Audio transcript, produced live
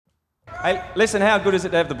Hey, listen, how good is it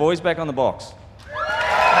to have the boys back on the box?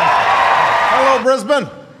 Hello, Brisbane.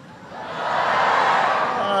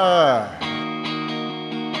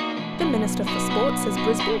 The Minister for Sport says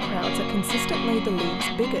Brisbane crowds are consistently the league's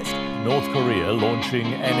biggest. North Korea launching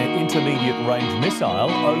an intermediate-range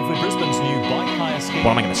missile over Brisbane's new bike hire scheme.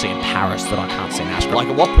 What am I going to see in Paris that I can't see in Ashburn? Like,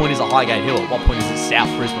 at what point is it Highgate Hill? At what point is it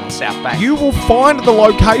South Brisbane or South Bank? You will find the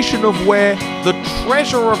location of where the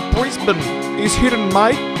treasure of Brisbane is hidden,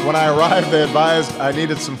 mate. When I arrived, they advised I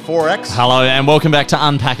needed some 4X. Hello and welcome back to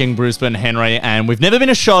Unpacking Brisbane, Henry. And we've never been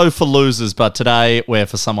a show for losers, but today we're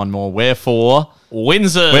for someone more. We're for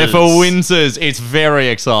Windsors. We're for Windsors. It's very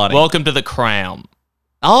exciting. Welcome to the Crown.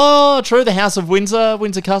 Oh, true. The House of Windsor,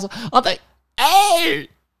 Windsor Castle. Aren't they? Oh!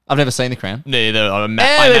 I've never seen The Crown. Neither.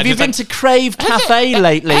 Have you been to Crave Cafe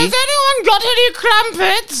lately? Has anyone got any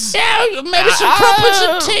crumpets? Yeah, maybe some crumpets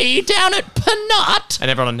and tea down at Penut.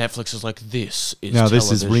 And everyone on Netflix is like, this is No,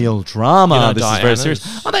 this is television. real drama. You know, this is very Diana's-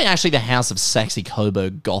 serious. Are they actually the House of Saxe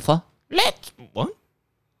Coburg Gotha? What?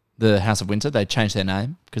 The House of Windsor? They changed their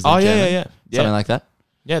name because Oh, they're yeah, German? yeah. Something like that.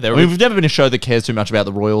 Yeah, I they're... mean, we've never been a show that cares too much about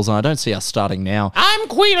the royals, and I don't see us starting now. I'm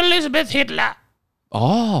Queen Elizabeth Hitler.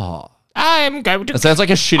 Oh. I'm going to... It sounds like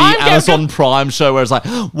a shitty I'm going Amazon Prime show where it's like,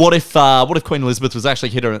 what if Queen Elizabeth was actually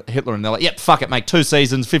Hitler and they're like, yep, fuck it, make 2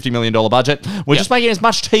 seasons, $50 million budget. We're just making as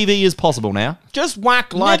much TV as possible now. Just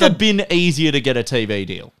whack like Never been easier to get a TV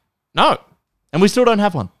deal. No. And we still don't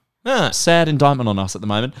have one. Nah. Sad indictment on us at the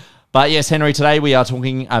moment. But yes, Henry, today we are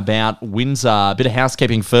talking about Windsor. A bit of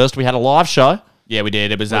housekeeping first. We had a live show. Yeah, we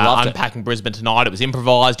did. It was loved it. Unpacking Brisbane tonight. It was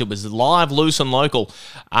improvised. It was live, loose and local.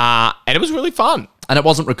 And it was really fun. And it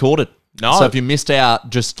wasn't recorded. No. So if you missed out,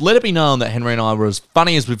 just let it be known that Henry and I were as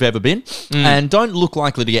funny as we've ever been and don't look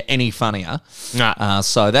likely to get any funnier. Nah.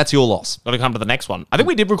 So that's your loss. Got to come to the next one. I think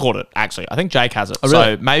we did record it, actually. I think Jake has it. Oh,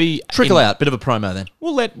 really? So maybe... Trickle out. Bit of a promo then.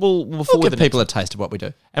 We'll Give people a taste of what we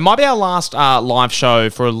do. It might be our last live show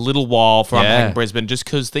for a little while for Yeah. Unpacking Brisbane, just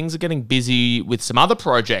because things are getting busy with some other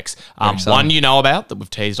projects. exciting. One you know about that we've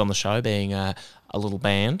teased on the show being a little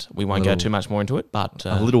band. We won't go too much more into it, but...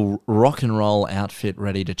 A little rock and roll outfit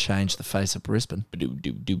ready to change the face of Brisbane.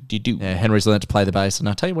 do. Yeah, Henry's learned to play the bass, and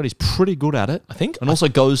I tell you what, he's pretty good at it. I think. And also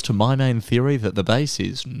goes to my main theory that the bass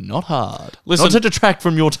is not hard. Listen- Not to detract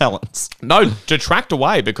from your talents. No, detract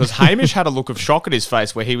away, because Hamish had a look of shock at his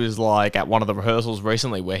face where he was like, at one of the rehearsals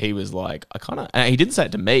recently, where he was like, I kind of... And he didn't say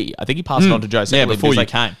it to me. I think he passed it on to Joe separately, before but he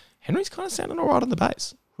was you like, came. Henry's kind of sounding all right on the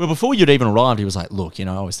bass. Well, before you'd even arrived, he was like, look,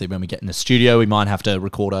 obviously when we get in the studio, we might have to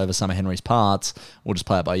record over some of Henry's parts. We'll just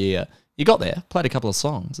play it by ear. You got there, played a couple of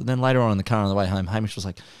songs, and then later on in the car on the way home, Hamish was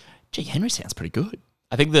like, gee, Henry sounds pretty good.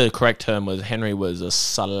 I think the correct term was Henry was a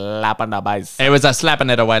slap on the bass. It was a slapping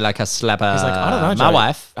it away like a slapper. He's like, I don't know, my Joe.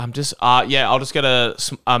 wife. I'm just, I'll just get a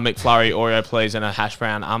McFlurry Oreo, please, and a hash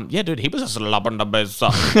brown. Yeah, dude, he was a slap on the bass.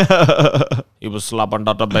 He was slap on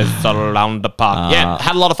the bass around the park. Yeah,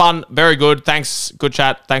 had a lot of fun. Very good. Thanks. Good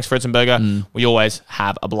chat. Thanks, Fritz and Burger. We always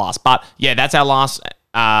have a blast. But yeah, that's our last.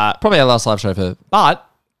 Probably our last live show for... But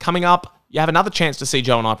coming up, you have another chance to see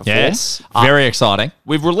Joe and I perform. Yes, very exciting.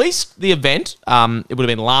 We've released the event. It would have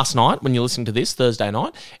been last night when you're listening to this, Thursday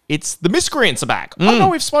night. It's the Miscreants are back. I don't know,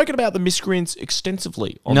 we've spoken about the Miscreants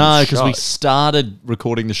extensively on No, this because show. we started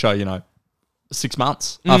recording the show, 6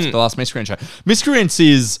 months after the last Miscreant show. Miscreants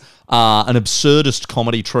is an absurdist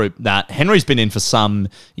comedy troupe that Henry's been in for some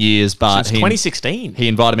years, but Since 2016. he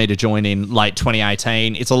invited me to join in late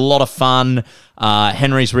 2018. It's a lot of fun.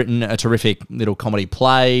 Henry's written a terrific little comedy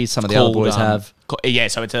play. Some of the other boys have. Yeah,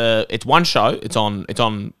 so it's one show. It's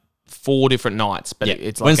on 4 different nights, but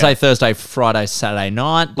it's like Wednesday, Thursday, Friday, Saturday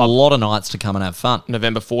night. A lot of nights to come and have fun.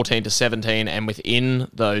 November 14 to 17, and within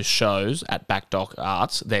those shows at Back Dock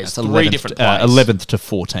Arts, there's That's 3 different plays. 11th to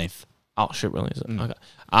 14th. Oh shit, really? Is it? Okay.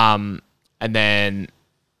 And then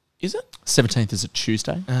is it? 17th is a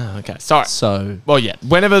Tuesday. Oh, okay. Sorry. So Well, yeah.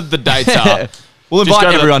 Whenever the dates are, we'll just invite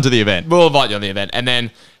go to everyone to the event. We'll invite you on the event, and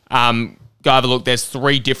then go have a look. There's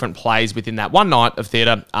 3 different plays within that one night of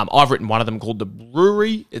theatre. I've written one of them called The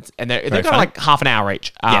Brewery. They're kind of funny. like half an hour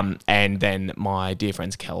each. And then my dear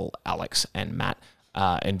friends Kel, Alex, and Matt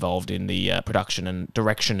involved in the production and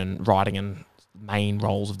direction and writing and main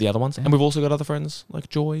roles of the other ones. And we've also got other friends like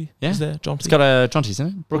Joy is there, Jonty. It's got a Jonty's in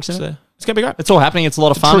it. Brooks Brooks in it. there. It's going to be great. It's all happening. It's a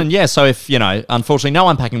lot of fun. And yeah, so if, unfortunately, no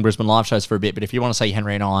Unpacking Brisbane live shows for a bit, but if you want to see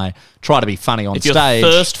Henry and I try to be funny on If your stage.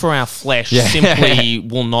 thirst for our flesh simply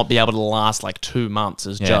will not be able to last like 2 months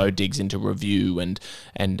as Joe digs into review and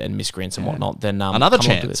miscreants and whatnot, then another come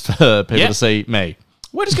along to chance this. for people to see me.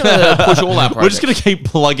 We're just going to push all our projects. We're just going to keep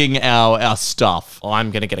plugging our stuff.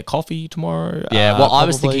 I'm going to get a coffee tomorrow. Yeah, well, I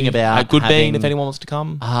was probably. thinking about a good bean having- if anyone wants to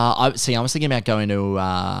come. I was thinking about going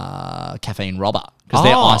to Caffeine Robber because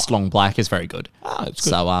their iced long black is very good. It's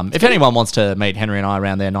good. So if anyone wants to meet Henry and I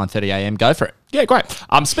around there 9:30 a.m, go for it. Yeah, great.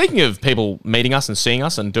 Speaking of people meeting us and seeing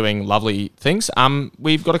us and doing lovely things,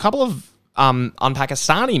 we've got a couple of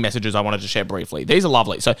Unpakistani messages I wanted to share briefly. These are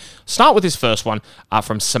lovely. So start with this first one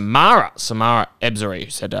from Samara Ebzeri, who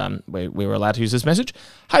said we were allowed to use this message.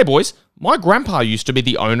 Hey boys, my grandpa used to be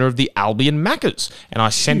the owner of the Albion Maccas, and I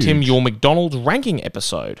sent him your McDonald's ranking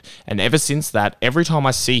episode. And ever since that, every time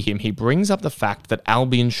I see him, he brings up the fact that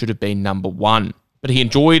Albion should have been number 1. But he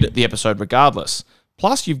enjoyed the episode regardless.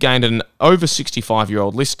 Plus, you've gained an over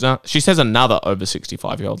 65-year-old listener. She says another over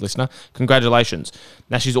 65-year-old listener. Congratulations.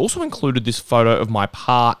 Now, she's also included this photo of my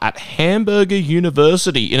pa at Hamburger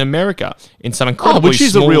University in America in some incredibly which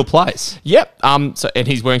is small... a real place. Yep. And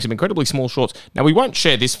he's wearing some incredibly small shorts. Now, we won't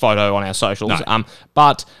share this photo on our socials.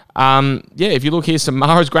 But if you look here,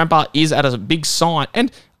 Samara's grandpa is at a big sign.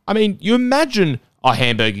 And, I mean, you imagine...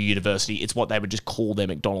 Hamburger University, it's what they would just call their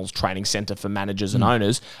McDonald's training center for managers and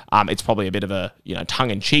owners. It's probably a bit of a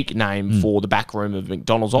tongue-in-cheek name for the back room of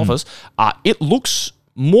McDonald's office. It looks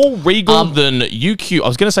more regal than UQ. I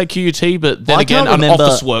was going to say QUT, but then again, an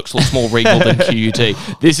Office Works looks more regal than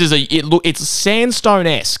QUT. This is it's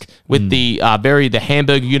sandstone-esque with the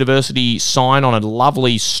Hamburger University sign on a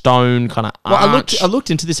lovely stone kind of arch. I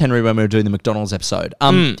looked into this, Henry, when we were doing the McDonald's episode.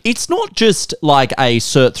 It's not just like a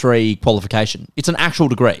Cert 3 qualification. It's an actual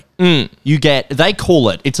degree. They call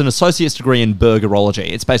it, it's an associate's degree in burgerology.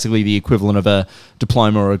 It's basically the equivalent of a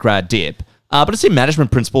diploma or a grad dip. But it's in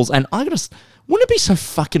management principles, and wouldn't it be so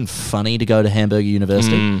fucking funny to go to Hamburger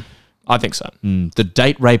University? I think so. The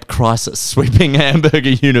date rape crisis sweeping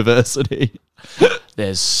Hamburger University.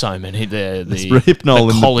 There's so many. The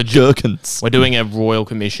Hypnol and college the Gherkins. We're doing a royal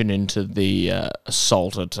commission into the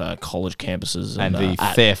assault at college campuses And the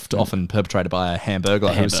theft often perpetrated by a hamburger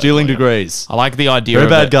who was Hamburglar, stealing yeah. degrees. I like the idea Very of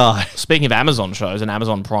bad it. guy. Speaking of Amazon shows, an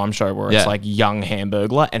Amazon Prime show where Yeah. it's like young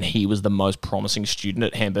Hamburglar, and he was the most promising student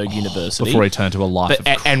at Hamburg University. Before he turned to a life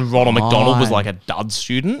But, of and Ronald McDonald was crime. like a dud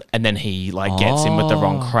student, and then he gets in with the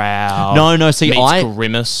wrong crowd. No, see, meets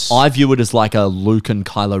Grimace. I view it as like a Luke and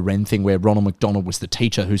Kylo Ren thing where Ronald McDonald was the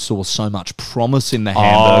teacher who saw so much promise in the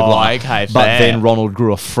Hamburglar. Okay, but fair. then Ronald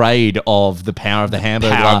grew afraid of the power of the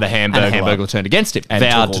Hamburglar. power of the And the Hamburglar. Hamburglar turned against him. And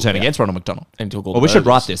Vowed took to all- turn yeah. against Ronald McDonald. And took all Well, the we should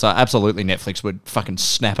write burgers. this. Absolutely, Netflix would fucking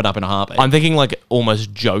snap it up in a heartbeat. I'm thinking like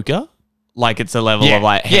almost Joker. Like it's a level of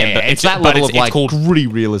like Hamburg. it's that but level of like called, gritty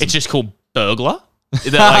realism. it's just called burglar.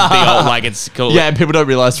 Is that like the old, like it's called? Yeah, and people don't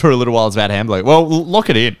realize for a little while it's about Hamburg. Well, lock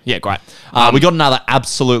it in. Yeah, great. We got another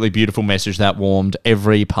absolutely beautiful message that warmed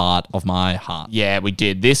every part of my heart. Yeah, we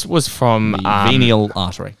did. This was from The venial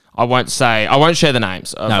artery. I won't share the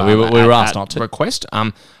names. Of, No, we were asked not to. Request.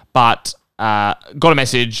 But got a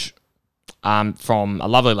message from a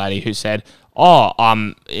lovely lady who said,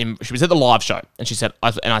 she was at the live show, and she said,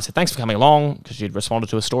 I said, thanks for coming along, because she'd responded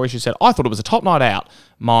to a story. She said, I thought it was a top night out.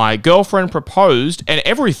 My girlfriend proposed and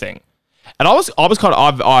everything. And I was kind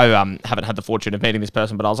of, I haven't had the fortune of meeting this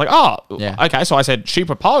person, but I was like, okay. So I said, she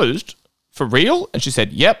proposed for real? And she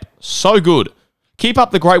said, yep, so good. Keep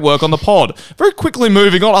up the great work on the pod. Very quickly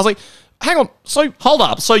moving on. I was like, hang on. So Hold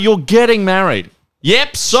up. So you're getting married?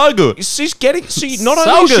 Yep, so good. she's getting, not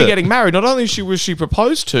So only is she good. getting married, not only was she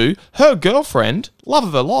proposed to, her girlfriend, love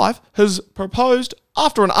of her life, has proposed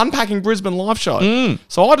after an Unpacking Brisbane live show.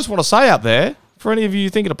 So I just want to say out there, for any of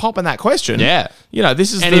you thinking of popping that question,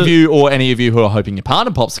 this is Any of you who are hoping your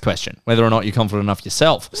partner pops the question, whether or not you're confident enough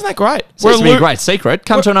yourself. Isn't that great? Seems to be a great secret.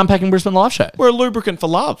 Come to an Unpacking Brisbane live show. We're a lubricant for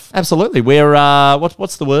love. Absolutely. We're,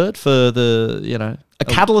 what's the word for the, A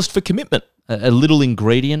catalyst for commitment. a little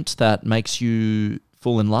ingredient that makes you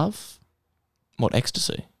fall in love? What,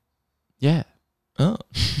 ecstasy? Yeah. Oh.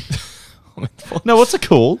 No, what's it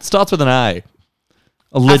called? Starts with an A.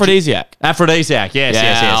 Aphrodisiac. Aphrodisiac. Yes,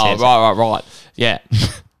 yes. Right. Yeah.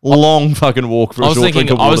 Long fucking walk for a I was short drink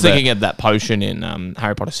of water. I was thinking of that potion in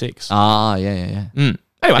Harry Potter 6. Yeah.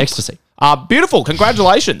 Anyway. Ecstasy. Beautiful.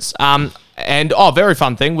 Congratulations. Very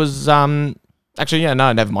fun thing was actually, yeah,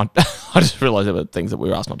 no, never mind. I just realised there were things that we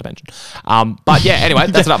were asked not to mention. But yeah, anyway,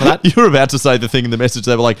 that's enough of that. You were about to say the thing in the message.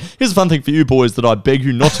 They were like, here's a fun thing for you boys that I beg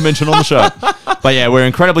you not to mention on the show. But yeah, we're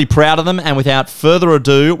incredibly proud of them. And without further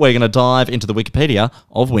ado, we're going to dive into the Wikipedia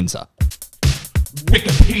of Windsor.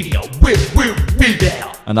 Wikipedia, we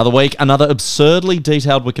there. Another week, another absurdly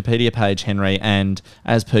detailed Wikipedia page, Henry, and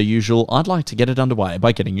as per usual, I'd like to get it underway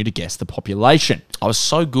by getting you to guess the population. I was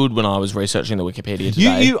so good when I was researching the Wikipedia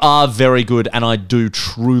today. You are very good, and I do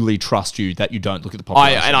truly trust you that you don't look at the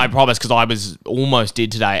population. I promise, because I was almost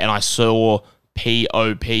did today, and I saw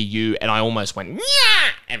POPU, and I almost went,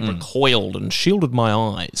 "Nyah!" and recoiled and shielded my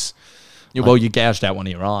eyes. Well, you gouged out one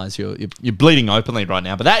of your eyes. You're bleeding openly right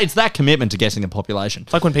now. But it's that commitment to guessing the population.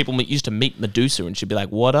 It's like when people used to meet Medusa, and she'd be like,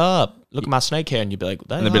 "What up? Look at my snake hair," and you'd be like,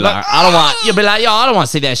 And they'd be like, I don't want. You'd be like, yo, I don't want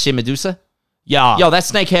to see that shit, Medusa. "Yeah, Yo, that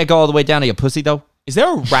snake hair go all the way down to your pussy though. Is there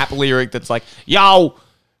a rap lyric that's like, yo,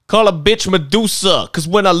 call a bitch Medusa, because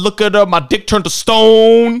when I look at her, my dick turned to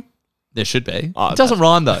stone"? There should be. Oh, It doesn't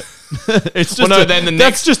rhyme though. It's just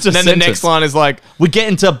Then the next line is like we get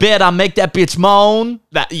into bed, I make that bitch moan.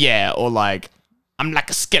 that, yeah, or like, "I'm like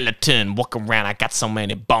a skeleton, walk around, I got so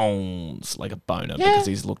many bones," like a boner, because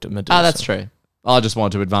he's looked at Medusa. Ah, that's true. I just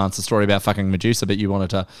wanted to advance the story about fucking Medusa, but you wanted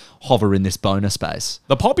to hover in this boner space.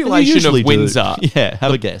 The population of usually do. Windsor. Yeah,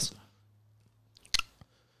 have a guess.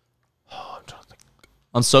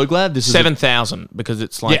 I'm so glad this is 7,000, because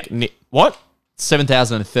it's like Yeah. what?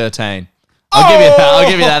 7,013. I'll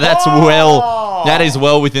give you that. That's well. That is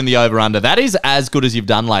well within the over under. That is as good as you've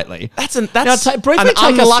done lately. That's Briefly an take us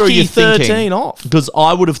through unlucky your 13 thinking, off. because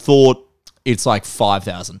I would have thought it's like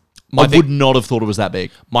 5,000. I would not have thought it was that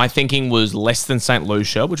big. My thinking was less than St.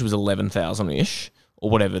 Lucia, which was 11,000 ish, or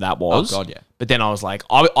whatever that was. Oh, God, yeah. But then I was like,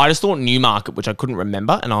 I just thought Newmarket, which I couldn't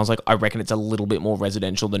remember, and I was like, I reckon it's a little bit more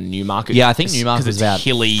residential than Newmarket. Yeah, I think Newmarket is it's about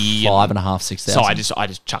hilly, 5,500, 6,000. So I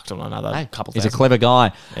just chucked on another couple. He's a thousand. clever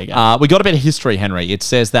guy. There you go. We got a bit of history, Henry. It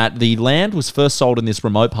says that the land was first sold in this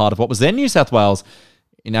remote part of what was then New South Wales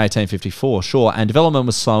in 1854, sure, and development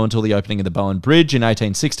was slow until the opening of the Bowen Bridge in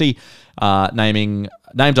 1860, named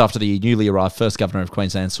after the newly arrived first governor of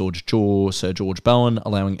Queensland, Sir George Bowen,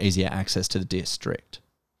 allowing easier access to the district.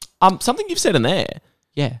 Something you've said in there.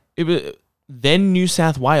 Yeah. It was then New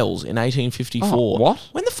South Wales in 1854. Oh, what?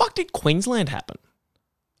 When the fuck did Queensland happen?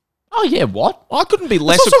 Oh, yeah, what? I couldn't be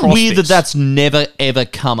less It's also across weird this. that that's never, ever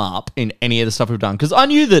come up in any of the stuff we've done, because I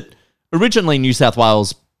knew that originally New South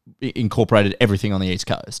Wales incorporated everything on the East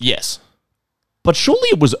Coast. Yes. But surely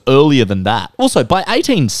it was earlier than that. Also, by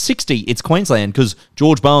 1860, it's Queensland because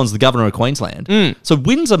George Bowen's the governor of Queensland. So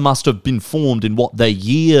Windsor must have been formed in the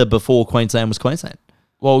year before Queensland was Queensland.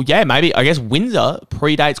 Well, yeah, maybe. I guess Windsor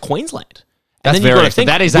predates Queensland. That's and then you've very- got to think,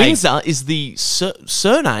 that is Windsor is the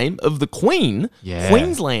surname of the Queen. Yeah.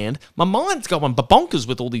 Queensland. My mind's going bonkers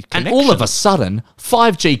with all these And connections. all of a sudden,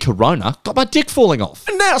 5G Corona got my dick falling off.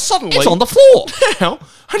 And now suddenly... It's on the floor. now,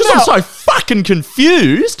 Because I'm so fucking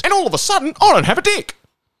confused. And all of a sudden, I don't have a dick.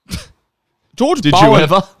 George Did Bowen. you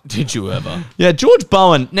ever? Did you ever? Yeah, George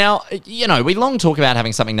Bowen. Now, you know, we long talk about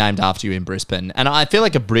having something named after you in Brisbane, and I feel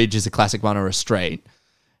like a bridge is a classic one or a street.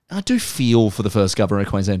 I do feel for the first governor of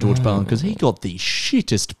Queensland, George Bowen, because he got the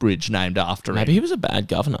shittest bridge named after Maybe him. he was a bad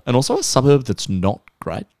governor. And also a suburb that's not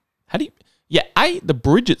great. How do you... Yeah, the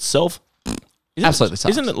bridge itself... Absolutely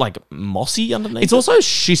sucks. Isn't it like mossy underneath? It's also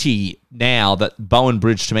shitty now that Bowen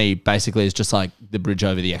Bridge to me basically is just like the bridge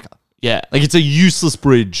over the Ekka. Yeah. Like it's a useless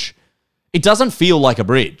bridge. It doesn't feel like a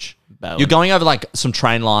bridge. Bowen. You're going over like some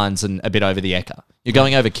train lines and a bit over the Ekka. You're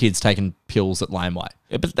going over kids taking pills at Laneway.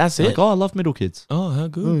 Yeah, but that's it. Like, oh, I love middle kids. Oh, how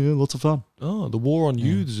good. Oh, yeah, lots of fun. Oh, the war on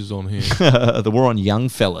youths is on here. The war on young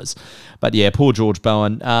fellas. But yeah, poor George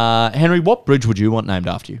Bowen. Henry, what bridge would you want named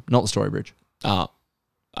after you? Not the Story Bridge. Like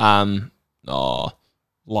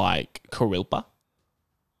Karilpa.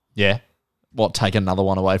 Yeah. What, take another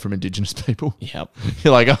one away from Indigenous people? Yep.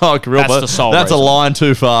 You're like, oh, Karilpa, That's the sole that's a reason. line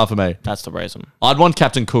too far for me. That's the reason. I'd want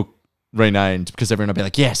Captain Cook renamed because everyone would be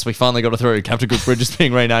like, yes, we finally got it through. Captain Cook Bridge is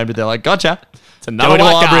being renamed. And they're like, gotcha. It's another Going to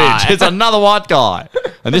white our guy. bridge. It's another white guy.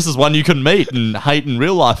 And this is one you can meet and hate in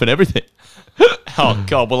real life and everything. Oh,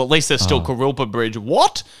 God. Well, at least there's still Karilpa Bridge.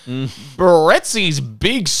 What? Bretzi's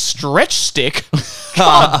big stretch stick?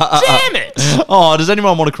 God damn it. Oh, does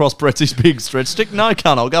anyone want to cross Bretzi's big stretch stick? No,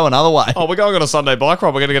 cunt. I'll go another way. Oh, we're going on a Sunday bike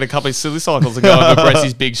ride. We're going to get a couple of silly cycles and go over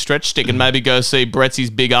Bretzi's big stretch stick and maybe go see Bretzi's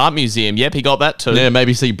big art museum. Yep, he got that too. Yeah,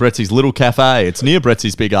 maybe see Bretzi's little cafe. It's near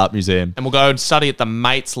Bretzi's big art museum. And we'll go and study at the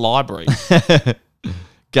Mates Library.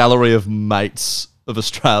 Gallery of Mates of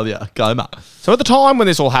Australia. Goma. So at the time when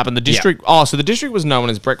this all happened, the district... Oh, so the district was known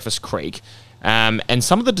as Breakfast Creek. And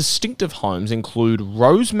some of the distinctive homes include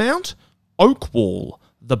Rosemount, Oakwall,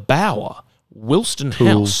 The Bower, Wilston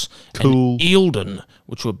House, and Eildon,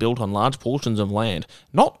 which were built on large portions of land.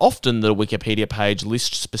 Not often the Wikipedia page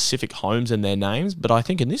lists specific homes and their names, but I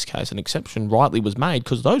think in this case an exception rightly was made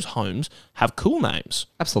because those homes have cool names.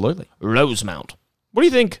 Absolutely. Rosemount. What do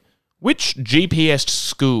you think Which GPS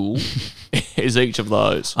school is each of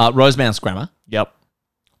those? Rosemounts Grammar. Yep.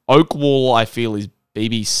 Oakwall, I feel, is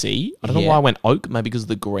BBC. I don't know Yeah. why I went Oak. Maybe because of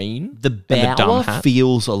the green. The and the dumb Bower hat.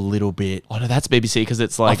 feels a little bit. Oh no, that's BBC because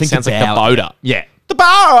it's like think sounds the like the Bower- Boda. Yeah. The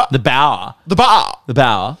Bower. The Bower. The Bower. The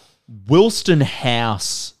Bower. Wilston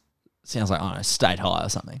House sounds like, I don't know, State High or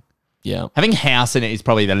something. Yeah. Having house in it is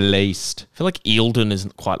probably the least. I feel like Eildon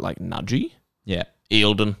isn't quite like nudgy. Yeah.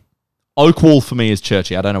 Eildon. Oakwall for me is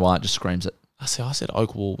churchy. I don't know why it just screams it. I said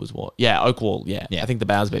Oakwall was what? Yeah, Oakwall. Yeah. Yeah. I think the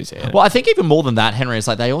Bower's BBC. Yeah. Well, I think even more than that, Henry, is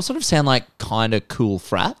like they all sort of sound like kind of cool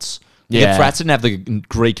frats. Yeah. Frats didn't have the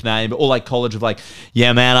Greek name, or like college of like,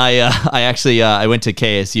 yeah, man, I actually I went to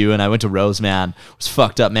KSU and I went to Rosemount. It was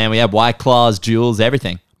fucked up, man. We had White Claws, Jules,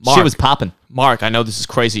 everything. Mark. Shit was popping. Mark, I know this is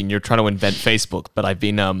crazy and you're trying to invent Facebook, but I've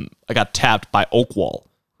been I got tapped by Oakwall.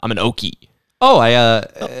 I'm an Okie. Oh, I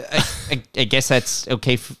guess that's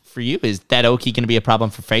okay for you. Is that Okie going to be a problem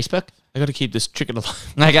for Facebook? I got to keep this chicken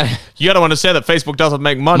alive. I got You got to understand that Facebook doesn't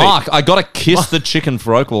make money. Mark. I got to kiss the chicken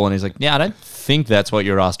for Oakwall, and he's like, yeah, I don't think that's what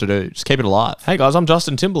you're asked to do. Just keep it alive. Hey guys, I'm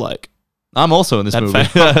Justin Timberlake. I'm also in this movie.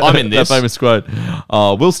 I'm in this. That famous quote.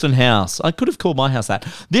 Wilston House. I could have called my house that.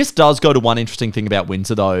 This does go to one interesting thing about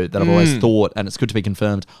Windsor, though, that I've always thought, and it's good to be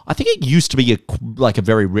confirmed. I think it used to be a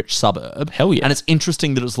very rich suburb. Hell yeah. And it's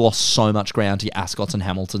interesting that it's lost so much ground to your Ascots and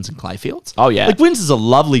Hamiltons and Clayfields. Oh, yeah. Like, Windsor's a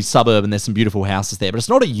lovely suburb, and there's some beautiful houses there, but it's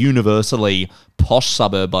not a universally posh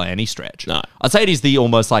suburb by any stretch. No. I'd say it is the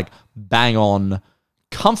almost like bang on,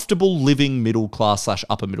 comfortable living middle class /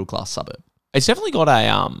 upper middle class suburb. It's definitely got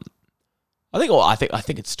a I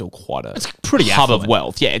think it's still quite a pretty hub affluent. of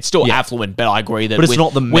wealth. Yeah, it's still Yeah. affluent, but I agree that But it's with,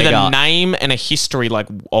 not the with mega- a name and a history like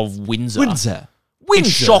of Windsor. Windsor. It's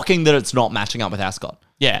shocking that it's not matching up with Ascot.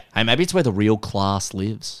 Yeah, Hey, maybe it's where the real class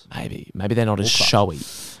lives. maybe they're not as showy.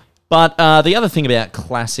 But the other thing about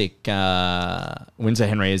classic Windsor,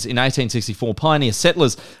 Henry, is in 1864, pioneer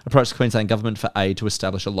settlers approached the Queensland government for aid to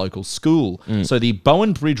establish a local school. So the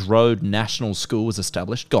Bowen Bridge Road National School was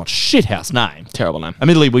established. God, shithouse name. Terrible name.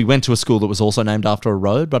 Admittedly, we went to a school that was also named after a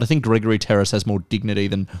road, but I think Gregory Terrace has more dignity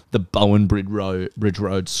than the Bowen Bridge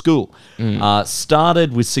Road School.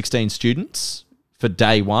 Started with 16 students for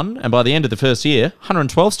day one, and by the end of the first year,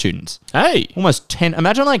 112 students. Hey, Almost 10.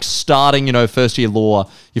 Imagine like starting, first year law,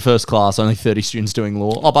 your first class, only 30 students doing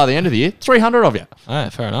law. Oh, by the end of the year, 300 of you.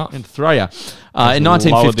 fair enough. And throw you. In lowered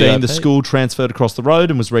 1915, the the IP. school transferred across the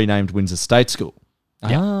road and was renamed Windsor State School.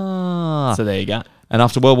 Ah. So there you go. And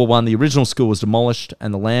after World War I, the original school was demolished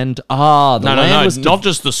and the land... land No. was Not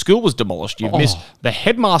just the school was demolished. You've missed the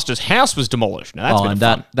headmaster's house was demolished. Now that's a bit of and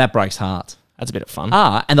fun. that breaks hearts. That's a bit of fun.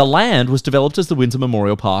 And the land was developed as the Windsor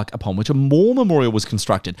Memorial Park, upon which a war memorial was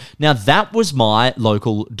constructed. Now, that was my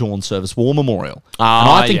local dawn service war memorial. And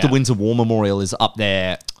I think yeah. the Windsor War Memorial is up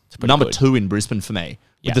there, number good. 2 in Brisbane for me,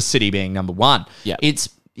 Yeah. with the city being number 1. Yeah. It's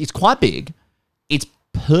quite big. It's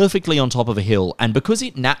perfectly on top of a hill, and because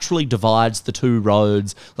it naturally divides the two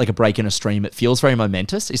roads like a break in a stream, it feels very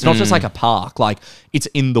momentous. It's not just like a park, like it's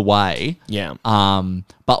in the way. Yeah.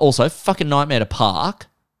 But also fucking nightmare to park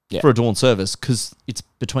Yeah. for a dawn service because it's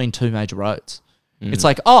between two major roads. It's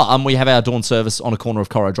like, we have our dawn service on a corner of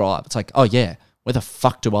Corro Drive. It's like, oh yeah, where the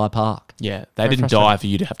fuck do I park? Yeah, they Very didn't frustrating. die for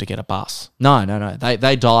you to have to get a bus. No.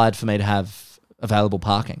 They died for me to have available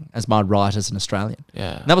parking as my right as an Australian.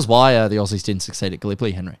 Yeah. And that was why the Aussies didn't succeed at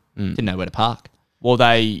Gallipoli, Henry. Didn't know where to park. Well,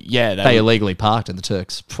 they Illegally parked, and the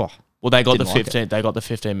Turks. got the didn't like 15. They got the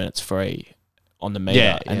 15 minutes free on the meter,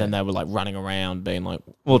 Yeah, and yeah. then they were like running around, being like,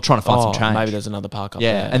 Well, trying to find some change. maybe there's another park up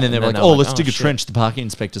yeah, there. and then they were like, were let's dig a shit. trench. The parking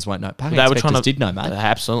inspectors won't know. Parking They were inspectors trying to did know, mate. They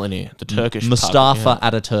absolutely knew. The Turkish Mustafa park,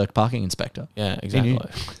 Ataturk parking inspector. yeah, He knew.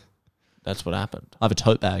 exactly. That's what happened. I have a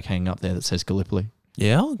tote bag hanging up there that says Gallipoli.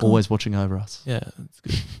 Yeah, Always watching over us Yeah, it's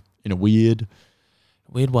good. in a weird,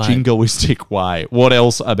 Weird way. jingoistic way. What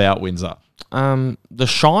else about Windsor? The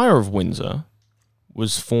Shire of Windsor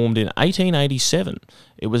was formed in 1887.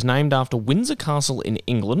 It was named after Windsor Castle in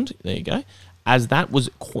England. There you go. As it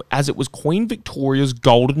was Queen Victoria's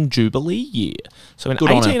Golden Jubilee year. So in Good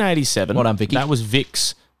on her. 1887, Well done, Vicky. That was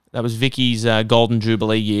Vicky's Golden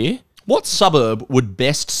Jubilee year. What suburb would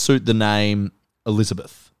best suit the name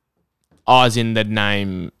Elizabeth? Oh, as in the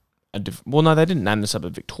name. Well, no, they didn't name the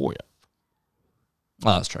suburb Victoria.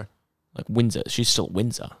 Oh, that's true. Like Windsor. She's still at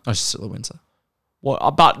Windsor. I should still at Windsor.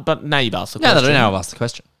 Well, but now you've asked the Yeah, question. they don't know. I've asked the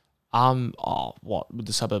question. What would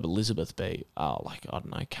the suburb Elizabeth be? Like, I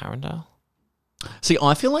don't know, Carindale? See,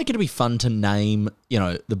 I feel like it'd be fun to name,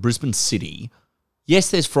 the Brisbane city yes,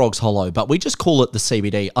 there's Frogs Hollow, but we just call it the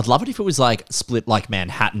CBD. I'd love it if it was like split like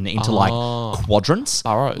Manhattan into like quadrants.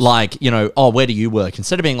 Boroughs. Like, you know, where do you work?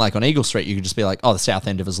 Instead of being like on Eagle Street, you could just be like, the south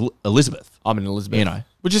end of Elizabeth. I'm in Elizabeth. You know.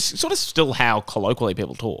 Which is sort of still how colloquially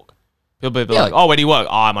people talk. People be Yeah, like, like- where do you work?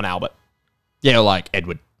 Oh, I'm on Albert. Yeah, like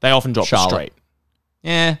Edward. They often drop the Charlotte. street.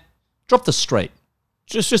 Yeah. Drop the street.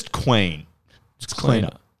 Just Queen. Just cleaner.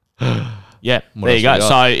 Yeah, What there you else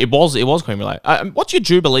go. we So it was creamy. Like, what's your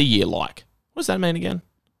Jubilee year like? What does that mean again?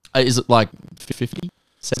 Is it like 50,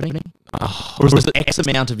 70? Or is it X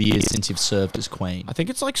amount of years since you've served as Queen? I think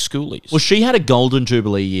it's like schoolies. Well, she had a golden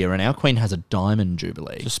Jubilee year, and our Queen has a diamond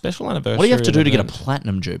Jubilee. It's a special anniversary. What do you have to do to get a event.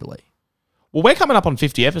 platinum Jubilee? Well, we're coming up on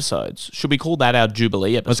 50 episodes. Should we call that our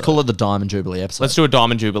Jubilee episode? Let's call it the Diamond Jubilee episode. Let's do a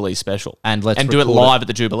Diamond Jubilee special. And let's do it record live at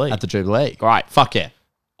the Jubilee. at the Jubilee. Great. Fuck yeah.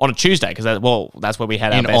 On a Tuesday, because that's where we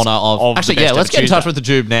had our In best honour of... the Actually, best yeah, ever let's get in Tuesday. touch with the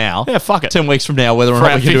Jube now. Yeah, fuck it. 10 weeks from now, whether or For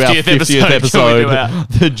not our we can do our 50th 50th episode, episode. can we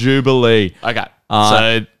do The Jubilee. Okay, Uh,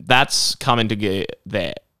 so that's coming to get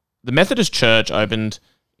there. The Methodist Church opened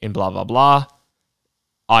in blah, blah, blah.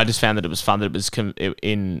 I just found that it was fun that it was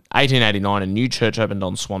in 1889, a new church opened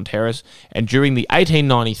on Swan Terrace. And during the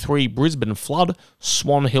 1893 Brisbane flood,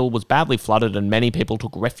 Swan Hill was badly flooded and many people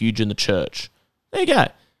took refuge in the church. There you go.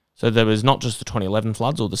 So there was not just the 2011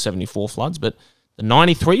 floods or the 74 floods, but the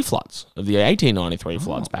 93 floods of the 1893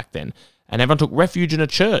 floods back then. And everyone took refuge in a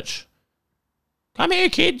church. Come here,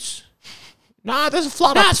 kids. No, there's a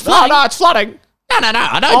flood. No, it's flooding. No, it's flooding. No,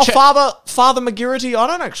 I know. Oh, Father McGirity, I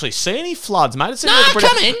don't actually see any floods, mate. It's No,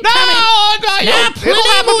 come in.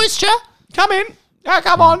 Plenty moisture. Come in. Yeah,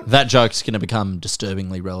 come on. That joke's going to become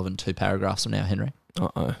disturbingly relevant 2 paragraphs from now, Henry.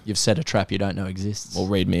 Uh-oh. You've set a trap you don't know exists. Well,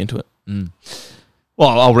 read me into it.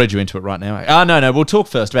 Well, I'll read you into it right now. No. We'll talk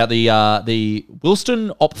first about the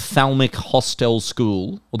Wilston Ophthalmic Hostel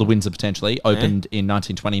School, or the Windsor potentially, opened in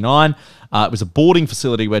 1929. It was a boarding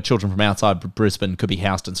facility where children from outside Brisbane could be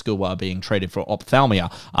housed in school while being treated for ophthalmia.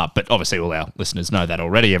 But obviously all our listeners know that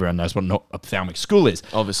already. Everyone knows what an ophthalmic school is.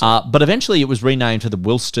 Obviously. But eventually it was renamed to the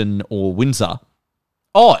Wilston or Windsor.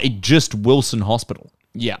 Oh, just Wilson Hospital.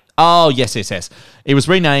 Yeah. Oh, yes. It was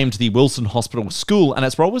renamed the Wilson Hospital School, and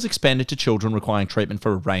its role was expanded to children requiring treatment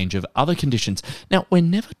for a range of other conditions. Now, we're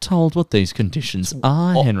never told what these conditions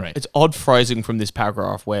are, Henry. It's odd phrasing from this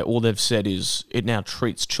paragraph where all they've said is it now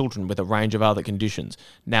treats children with a range of other conditions.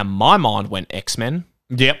 Now, my mind went X-Men.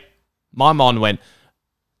 Yep. My mind went...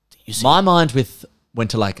 My mind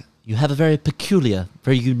went to like, you have a very peculiar,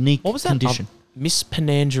 very unique What was that? condition. Miss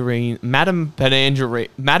Panangerine, Madam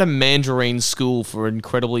Mandarine's school for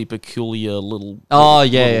incredibly peculiar little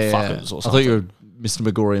fuckers or something. I thought you were Mr.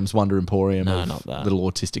 Megorium's Wonder Emporium No, of not that. little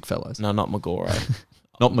autistic fellows. No, not Magoro.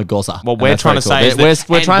 Not Magoza. What And we're that's trying to very say cool. is that...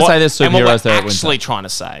 We're trying to say there's and what superheroes there we're at Windsor. actually trying to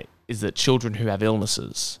say is that children who have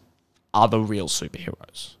illnesses are the real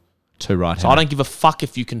superheroes. Too right, So I don't give a fuck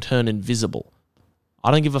if you can turn invisible.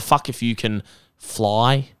 I don't give a fuck if you can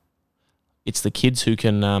fly. It's the kids who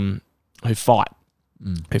can... who fight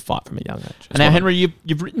from a young age. That's And now, what Henry,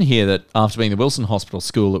 you've written here that after being the Wilson Hospital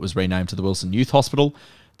School, it was renamed to the Wilson Youth Hospital.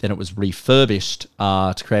 Then it was refurbished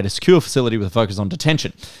to create a secure facility with a focus on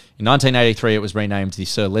detention. In 1983, it was renamed the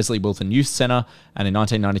Sir Leslie Wilson Youth Centre, and in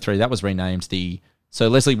 1993, that was renamed the Sir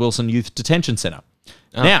Leslie Wilson Youth Detention Centre.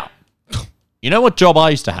 Now, you know what job I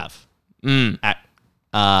used to have?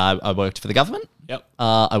 I worked for the government. Yep.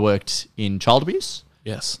 I worked in child abuse.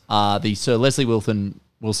 Yes. The Sir Leslie Wilson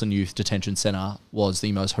Youth Detention Centre was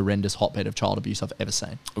the most horrendous hotbed of child abuse I've ever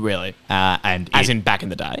seen. Really? And As in back in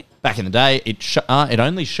the day? back in the day, it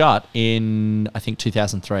only shut in, I think,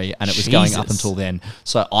 2003, and it was going up Jesus. until then.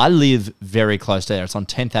 So I live very close to there. It's on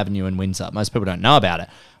 10th Avenue in Windsor. Most people don't know about it.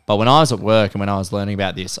 But when I was at work and when I was learning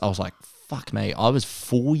about this, I was like, fuck me. I was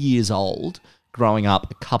 4 years old growing up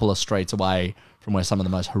a couple of streets away from where some of the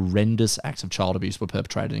most horrendous acts of child abuse were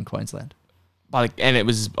perpetrated in Queensland. And it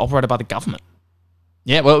was operated by the government.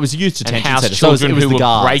 Yeah, well, it was a youth And detention housed centre. So children it was who the were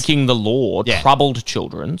guards. breaking the law, Yeah. troubled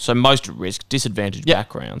children, so most at risk, disadvantaged Yeah.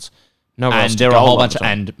 backgrounds. Nowhere else And to there are go a whole lot bunch of of... the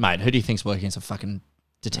time. And, mate, who do you think's working as a fucking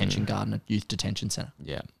detention guard in a youth detention centre?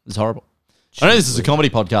 Yeah. It's horrible. I know this is a comedy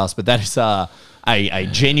podcast, but that is a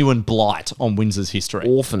genuine blight on Windsor's history.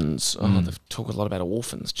 Orphans. Oh, they've talked a lot about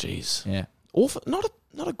orphans. Jeez. Yeah. Not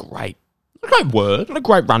a great word. not a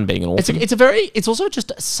great run being an orphan. It's also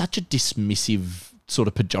just such a dismissive sort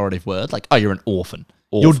of pejorative word. Like, oh, you're an orphan.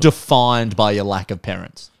 You're defined by your lack of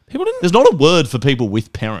parents. People didn't. There's not a word for people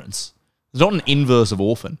with parents. There's not an inverse of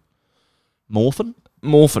orphan. Morphin?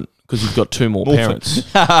 Morphin, because you've got two more parents.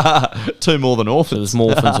 Two more than So orphans. there's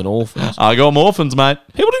morphins and orphans. I got orphans, mate.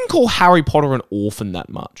 People didn't call Harry Potter an orphan that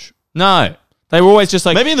much. No. They were always just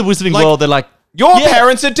like... Maybe in the Wizarding like- world, they're like, Your Yeah.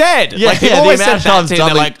 parents are dead. Yeah, like, they yeah, the always amount said of that times to you. They're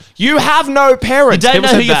Dudley- like, you have no parents. You don't People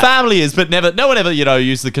know who said your that. family is, but no one ever,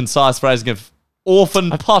 used the concise phrasing of orphan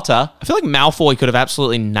Potter. I feel like Malfoy could have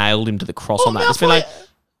absolutely nailed him to the cross on that. It's been like,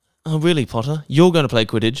 oh, really, Potter? You're going to play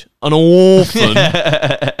Quidditch? An orphan?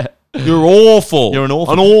 You're awful. You're an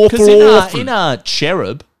orphan. An awful 'Cause orphan. in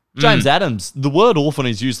Cherub, James Adams, the word orphan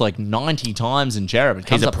is used like 90 times in Cherub. It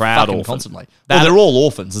comes a up proud fucking orphan. constantly. That- Well, they're all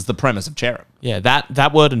orphans is the premise of Cherub. Yeah,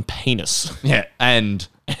 that word and penis. Yeah, and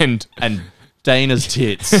And Dana's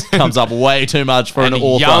tits comes up way too much for and an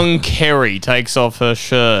author. young Kerry takes off her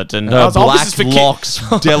shirt and Her oh, black this is for locks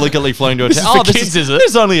delicately flowing to her This chest. is for kids, is it?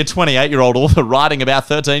 This is only a 28-year-old author writing about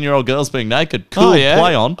 13-year-old girls being naked. Cool, Oh, yeah.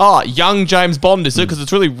 play on. Oh, young James Bond, is it? Because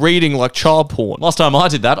it's really reading like child porn. Last time I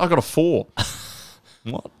did that, I got a 4.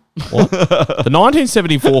 What? The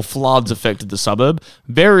 1974 floods affected the suburb.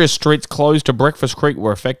 Various streets closed to Breakfast Creek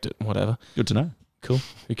were affected. Whatever. Good to know. Cool.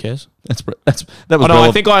 Who cares? That was Oh, no, I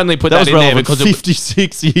relevant. think I only put that that, was in there relevant because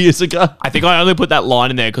 56 years ago. I think I only put that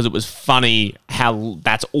line in there because it was funny how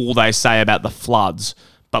that's all they say about the floods,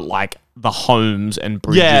 but like the homes and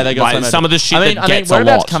bridges. Yeah, they got like, so much. some of the shit that I mean, gets we're a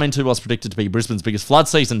about lot. to come into what's predicted to be Brisbane's biggest flood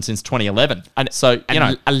season since 2011. And So,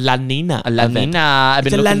 and a La Nina. a La event. Nina. I've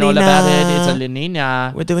been It's a looking La all about Nina. it. It's a La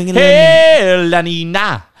Nina. We're doing a Hey, La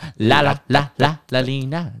Nina. La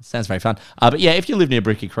Nina. Sounds very fun. But yeah, if you live near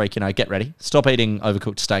Bricky Creek, get ready. Stop eating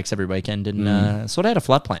overcooked steaks every weekend and sort out a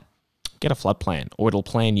flood plan. Get a flood plan, or it'll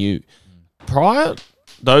plan you. Prior,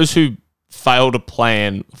 those who fail to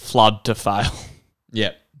plan flood to fail.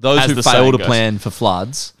 Yeah. Those As who the fail saying to goes. plan for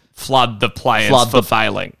floods, Flood the plans Flood for the-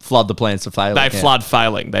 failing. flood the plans to fail. They flood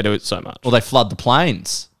failing. They do it so much. Or they flood the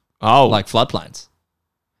planes, Oh, like floodplains.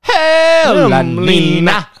 Hey, La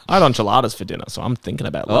Nina. I had enchiladas for dinner, so I'm thinking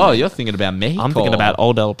about. Oh, you're thinking about Mexico. I'm thinking about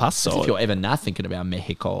Old El As Paso. if you're ever not thinking about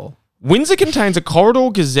Mexico. Windsor contains a corridor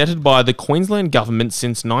gazetted by the Queensland government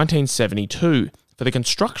since 1972 for the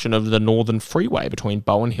construction of the Northern Freeway between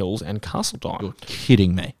Bowen Hills and Castledine.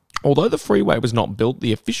 Kidding me. Although the freeway was not built,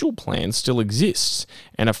 the official plan still exists,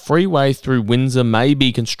 and a freeway through Windsor may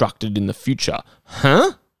be constructed in the future.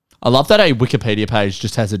 Huh? I love that a Wikipedia page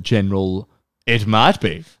just has a general, it might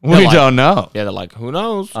be. We They're like- don't know. Yeah, they're like, who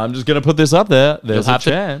knows? I'm just going to put this up there. There's a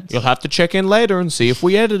chance. You'll have to check in later and see if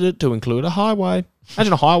we edit it to include a highway.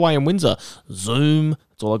 Imagine a highway in Windsor. Zoom.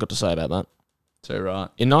 That's all I got to say about that. So right.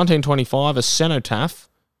 In 1925, a cenotaph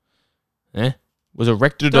was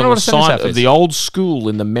erected Don't know on what the a cenotaph site of is. the old school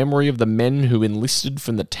in the memory of the men who enlisted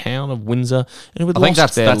from the town of Windsor and who had I think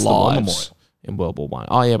lost their that's the war memorial. lives in World War One.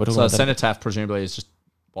 Oh yeah, but So a cenotaph presumably is just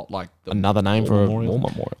what, like the another name war for memorial? a war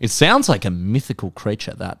memorial. It sounds like a mythical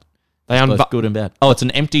creature that They is both unveiled. good and bad. Oh, it's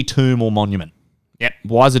an empty tomb or monument. Yep.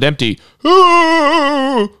 Why is it empty?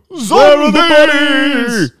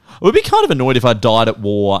 Zombies! I would be kind of annoyed if I died at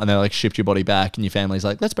war and they like shipped your body back and your family's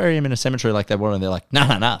like, let's bury him in a cemetery like they were, and they're like,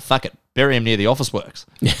 nah, fuck it, bury him near the office works,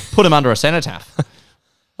 put him under a cenotaph.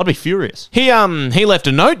 I'd be furious. He left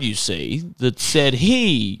a note, you see, that said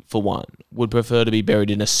he, for one, would prefer to be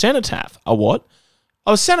buried in a cenotaph. A what?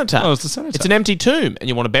 Oh, a cenotaph. Oh, it's a cenotaph. It's an empty tomb, and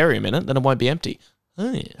you want to bury him in it, then it won't be empty.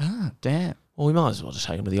 Oh yeah. Ah, damn. Well, we might as well just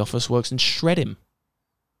take him to the office works and shred him.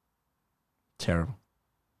 Terrible.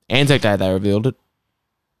 Anzac Day, they revealed it.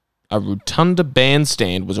 A rotunda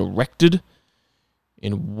bandstand was erected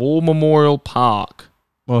in War Memorial Park.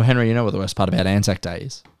 Well, Henry, you know what the worst part about Anzac Day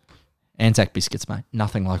is? Anzac biscuits, mate.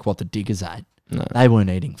 Nothing like what the diggers ate. No. They weren't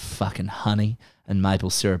eating fucking honey and maple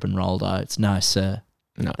syrup and rolled oats. No, sir.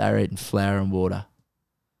 No. They were eating flour and water.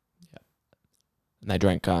 And they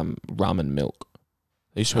drank rum and milk.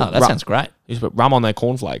 They used to Oh, put that rum, sounds great. they used to put rum on their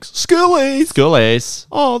cornflakes. Schoolies! Schoolies.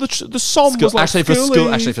 Oh, the som was like Actually, for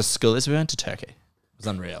Schoolies. schoolies, we went to Turkey. It was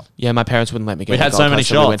unreal. Yeah, my parents wouldn't let me go. We to had the so Gold many Coast,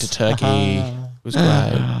 so we went shots. to Turkey. It was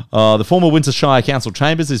great. The former Windsor Shire Council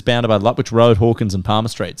Chambers is bounded by Lutwich Road, Hawkins and Palmer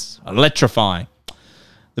Streets. Electrifying.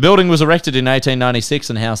 The building was erected in 1896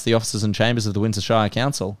 and housed the offices and chambers of the Windsor Shire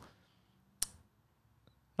Council.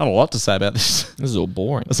 Not a lot to say about this. This is all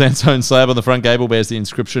boring. A sandstone slab on the front gable bears the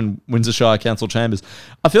inscription Windsor Shire Council Chambers.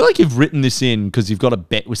 I feel like you've written this in because you've got to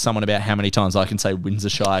bet with someone about how many times I can say Windsor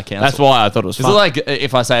Shire Council. That's why I thought it was Is fun. it like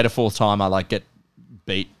if I say it a fourth time, I like get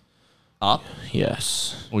beat up,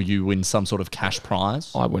 Yes. or you win some sort of cash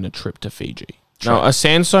prize? I win a trip to Fiji. No, a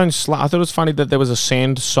sandstone slab. I thought it was funny that there was a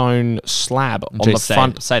sandstone slab on Gee, the say,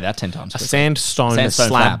 front. say that 10 times. A quickly. sandstone Sandstone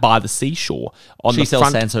slab slab. by the seashore. On She the sells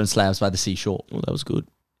front. sandstone slabs by the seashore. Oh, that was good.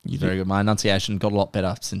 Very good. My enunciation got a lot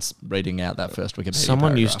better since reading out that first Wikipedia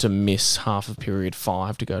Someone used paragraph. to miss half of period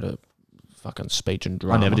 5 to go to fucking speech and I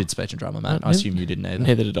drama. never did speech and drama, mate. I never- assume you didn't either.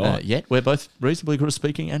 neither did I. Yet we're both reasonably good at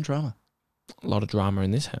speaking and drama. A lot of drama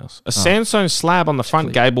in this house. A sandstone slab on the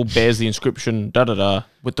front gable bears the inscription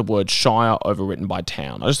with the word Shire overwritten by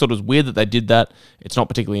town. I just thought it was weird that they did that. It's not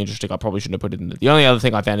particularly interesting. I probably shouldn't have put it in there. The only other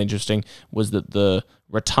thing I found interesting was that the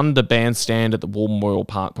Rotunda bandstand at the War Memorial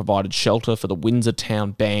Park provided shelter for the Windsor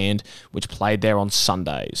Town Band, which played there on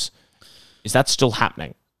Sundays. Is that still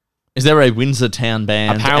happening? Is there a Windsor Town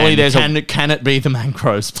band? Apparently there's can it be the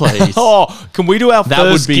Mangroves, please? Oh, can we do our That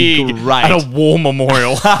first would be gig great. at a war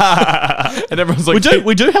memorial? And everyone's like,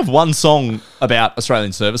 we do have one song about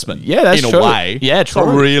Australian servicemen. Yeah, that's in true. a way. Yeah, it's not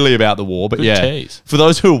true. really about the war, but Good yeah. tease. For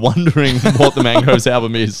those who are wondering what the Mangroves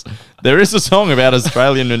album is, there is a song about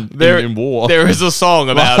Australian in war, There is a song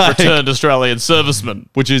about Like- returned Australian servicemen.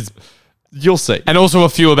 which is you'll see. And also a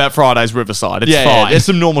few about Friday's Riverside. It's Yeah, fine. there's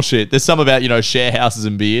some normal shit. There's some about share houses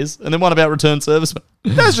and beers, and then one about returned servicemen.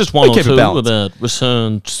 There's just one We or keep it two balanced. about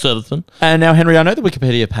returned servicemen. And now, Henry, I know the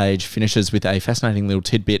Wikipedia page finishes with a fascinating little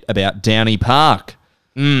tidbit about Downey Park.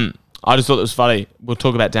 I just thought it was funny. We'll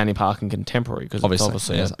talk about Downey Park in contemporary because it's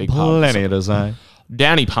obviously there's a big part of it. to say.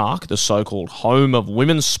 Downey Park, the so-called home of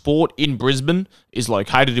women's sport in Brisbane, is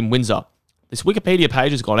located in Windsor. This Wikipedia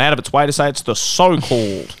page has gone out of its way to say it's the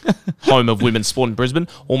so-called home of women's sport in Brisbane,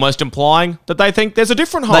 almost implying that they think there's a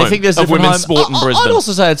different home They think there's of different women's home. sport in Brisbane. I'd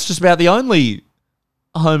also say it's just about the only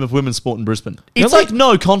home of women's sport in Brisbane. It's only- like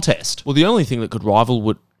no contest. Well, the only thing that could rival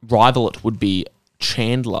it would be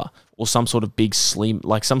Chandler or some sort of big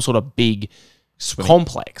some sort of big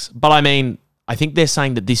complex. But I mean, I think they're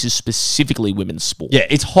saying that this is specifically women's sport. Yeah,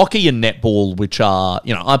 it's hockey and netball, which are,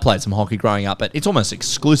 I played some hockey growing up, but it's almost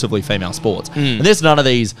exclusively female sports. And there's none of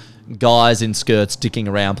these guys in skirts dicking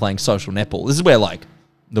around playing social netball. This is where,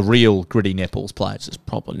 the real gritty netball's played. It's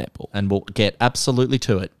proper netball. And we'll get absolutely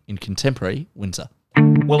to it in contemporary Windsor.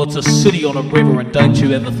 Well, it's a city on a river, and don't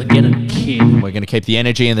you ever forget it, kid. We're going to keep the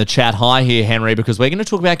energy and the chat high here, Henry, because we're going to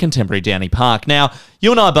talk about contemporary Downey Park. Now,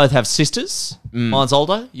 you and I both have sisters. Mine's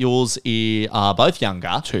older. Yours are both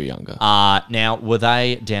younger. Too younger. Now, were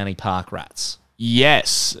they Downey Park rats?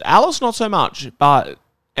 Yes. Alice, not so much, but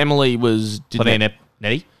Emily was...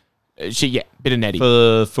 Netty? Bit of netty.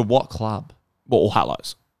 For what club? All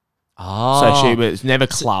Hallows. Oh. So she was never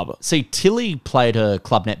club. See, Tilly played her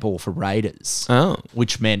club netball for Raiders, Oh.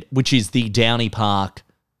 which is the Downey Park,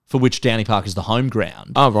 for which Downey Park is the home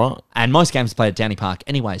ground. Oh, right. And most games are played at Downey Park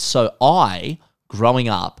anyway. So I, growing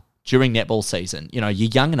up during netball season, you're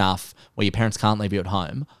young enough where your parents can't leave you at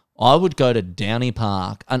home. I would go to Downey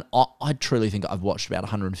Park, and I truly think I've watched about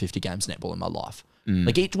 150 games of netball in my life.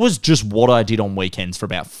 It was just what I did on weekends for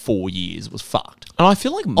about 4 years. It was fucked. And I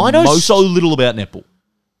feel like I know so little about netball.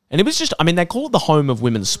 And it was just, they call it the home of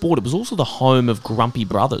women's sport. It was also the home of Grumpy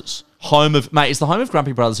Brothers. It's the home of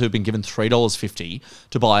Grumpy Brothers who have been given $3.50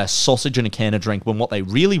 to buy a sausage and a can of drink when what they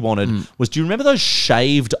really wanted was, do you remember those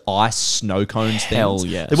shaved ice snow cones Hell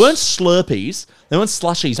things? yes. They weren't Slurpees. They weren't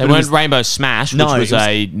slushies. They but it weren't was- Rainbow Smash, which No, was it was-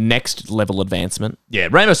 a next level advancement. Yeah,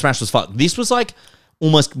 Rainbow Smash was fucked. This was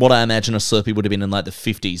almost what I imagine a Slurpee would have been in the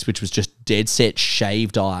 50s, which was just dead set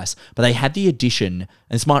shaved ice. But they had the addition, and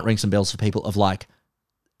this might ring some bells for people, of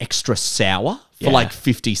extra sour for Yeah.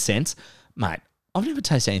 50 cents. Mate, I've never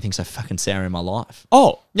tasted anything so fucking sour in my life.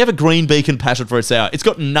 Oh, You have a Green Beacon passion fruit sour. It's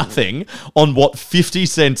got nothing on what 50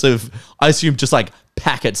 cents of, I assume, just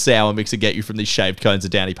packet sour mix to get you from these shaved cones of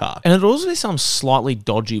Downey Park. and it'd also be some slightly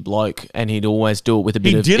dodgy bloke, and he'd always do it with a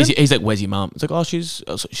bit He of... didn't? He's like, where's your mum? It's like, oh, she's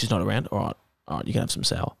not around. All right, you can have some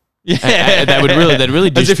sour. Yeah. And they'd really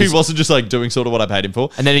As dish if he this- wasn't just doing sort of what I paid him for.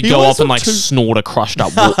 And then he'd He go always off and looked too- snort a crushed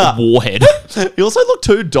up warhead. He also looked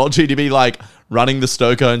too dodgy to be running the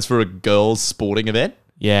snow cones for a girls' sporting event.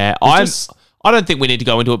 Yeah, I don't think we need to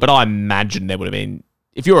go into it, but I imagine there would have been...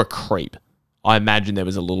 If you're a creep, I imagine there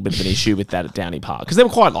was a little bit of an issue with that at Downey Park, because they were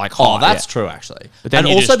quite high. Oh, that's true, actually. But then and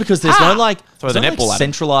you also just, because there's throw no the there's netball no at him.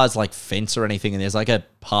 centralized fence or anything, and there's a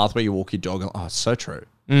path where you walk your dog. Oh, it's so true.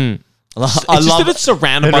 It's just that it's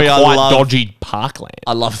surrounded Henry, by I quite love- dodgy parkland.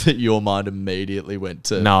 I love that your mind immediately went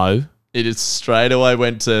to No. It is straight away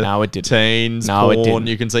went to No, it didn't. teens, No, it porn. didn't.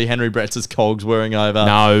 You can see Henry Bretz's cogs wearing over.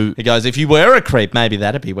 No. He goes, if you were a creep, maybe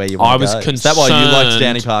that'd be where you I want was to go. concerned. Is that why you liked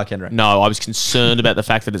Downey Park, Henry? No, I was concerned about the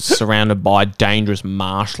fact that it's surrounded by dangerous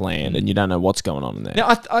marshland and you don't know what's going on in there.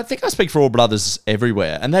 Now, I think I speak for all brothers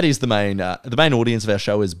everywhere, and that is the main audience of our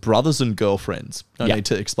show is brothers and girlfriends. No Yeah. need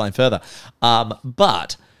to explain further.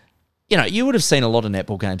 But, you would have seen a lot of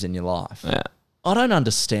netball games in your life. Yeah. I don't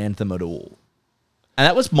understand them at all. And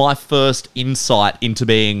that was my first insight into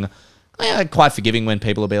being quite forgiving when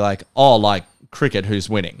people will be like, cricket, who's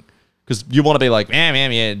winning? Because you want to be like,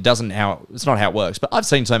 it's not how it works. But I've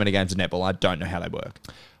seen so many games of netball, I don't know how they work.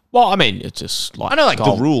 Well, I mean, it's just like... I know the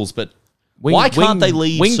goal. rules, but Why can't they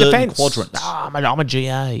leave wing certain defense quadrants? I'm a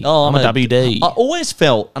GA. Oh, I'm a WD. I always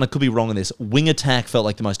felt, and I could be wrong on this, wing attack felt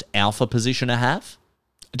like the most alpha position to have.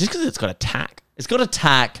 Just because it's got attack. It's got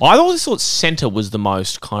attack. I always thought centre was the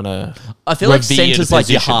most kind of. I feel like centre's like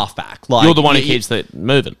your halfback. Like, You're the one who keeps it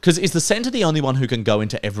moving. Because is the centre the only one who can go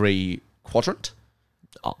into every quadrant?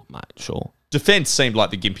 Oh, mate, sure. Defence seemed like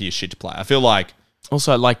the gimpiest shit to play. I feel like...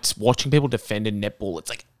 Also, like watching people defend in netball, it's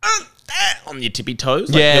like on your tippy toes.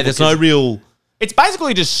 Like, yeah, there's no real... It's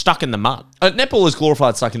basically just stuck in the mud. Netball is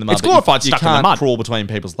glorified stuck in the mud. It's glorified you stuck in the can't mud. crawl between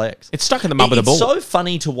people's legs. It's stuck in the mud with a ball. It's so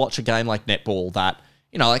funny to watch a game like netball that,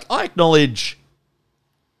 you know, like I acknowledge,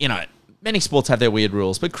 you know, many sports have their weird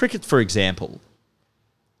rules, but cricket, for example,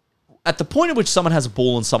 at the point at which someone has a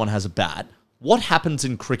ball and someone has a bat, what happens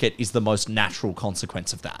in cricket is the most natural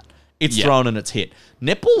consequence of that. It's thrown and it's hit.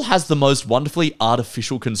 Netball has the most wonderfully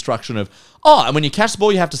artificial construction of, and when you catch the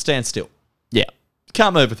ball, you have to stand still. Yeah. You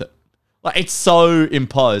can't move with it. Like, it's so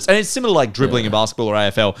imposed. And it's similar to like dribbling in basketball or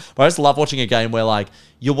AFL. But I just love watching a game where like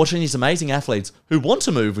you're watching these amazing athletes who want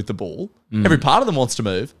to move with the ball. Every part of them wants to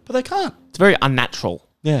move, but they can't. It's very unnatural.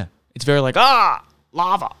 Yeah. It's very like,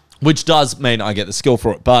 lava. Which does mean I get the skill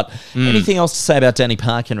for it. But anything else to say about Danny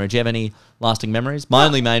Park, Henry? Do you have any lasting memories? My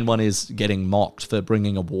only main one is getting mocked for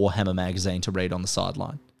bringing a Warhammer magazine to read on the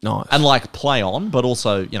sideline. Nice. And like play on, but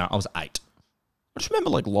also, you know, I was 8. I just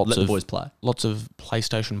remember like Let the boys play. lots of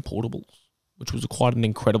PlayStation portables, which was quite an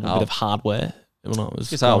incredible bit of hardware when I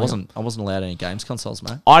was. I wasn't allowed any games consoles,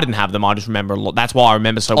 mate. I didn't have them. I just remember a lot. That's why I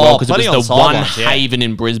remember so well, because plenty it was the on one sidelines, yeah. haven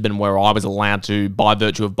in Brisbane where I was allowed to, by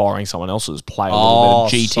virtue of borrowing someone else's, play a little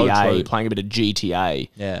bit of so GTA, true. playing a bit of GTA.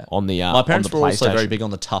 Yeah. On the My parents on the were also PlayStation. very big on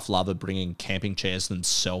the tough love of bringing camping chairs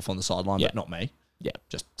themselves on the sideline, Yeah. but not me. Yeah.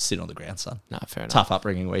 Just sit on the ground, son. No, fair enough. Tough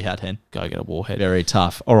upbringing we had, Hen. Go get a warhead. Very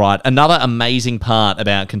tough. All right. Another amazing part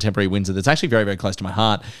about contemporary Windsor that's actually very, very close to my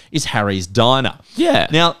heart is Harry's Diner. Yeah.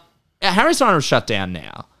 Now, Harry's Diner is shut down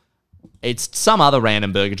now. It's some other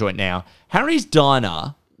random burger joint now. Harry's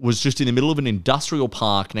Diner was just in the middle of an industrial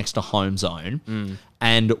park next to Home Zone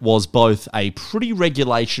and was both a pretty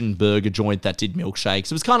regulation burger joint that did milkshakes.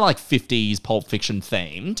 It was kind of like 50s Pulp Fiction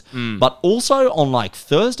themed, but also on like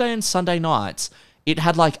Thursday and Sunday nights, it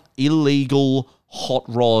had like illegal hot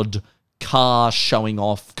rod car showing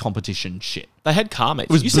off competition shit. They had car meets.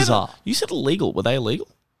 It was you bizarre. You said illegal. Were they illegal?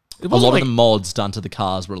 It A wasn't lot like- of the mods done to the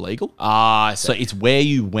cars were illegal. I So see. it's where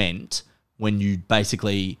you went when you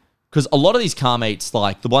basically... Because a lot of these car meets,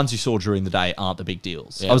 like the ones you saw during the day, aren't the big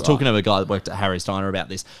deals. Yeah, I was right. talking to a guy that worked at Harry's Diner about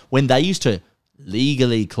this. When they used to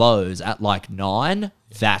legally close at like 9,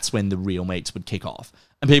 that's when the real meets would kick off.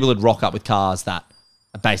 And people would rock up with cars that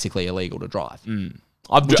are basically illegal to drive.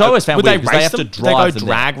 Which I always found Would weird they because they race have them? to Did drive they them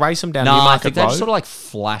go there. drag race them down No, I Newmarket think they Road? just sort of like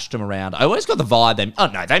flashed them around. I always got the vibe then. Oh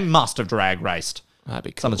no, they must have drag raced That'd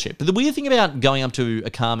be some of the shit. But the weird thing about going up to a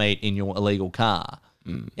car meet in your illegal car,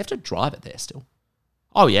 you have to drive it there still.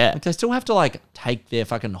 Oh, yeah. Like they still have to like take their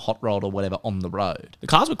fucking hot rod or whatever on the road. The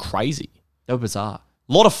cars were crazy. They were bizarre.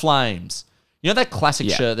 A lot of flames. You know that classic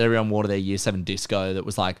Yeah. shirt that everyone wore to their Year 7 disco that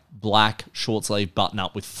was like black short sleeve button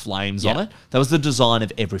up with flames on Yeah. it? That was the design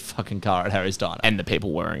of every fucking car at Harry's Diner. And the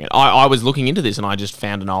people wearing it. I was looking into this and I just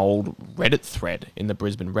found an old Reddit thread in the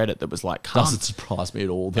Brisbane Reddit that was like, doesn't surprise me at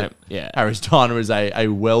all that Yeah. Harry's Diner is a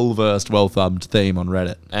well-versed, well-thumbed theme on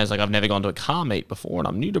Reddit. And it's like, I've never gone to a car meet before and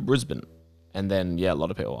I'm new to Brisbane. And then, yeah, a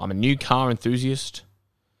lot of people. I'm a new car enthusiast.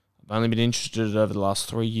 I've only been interested over the last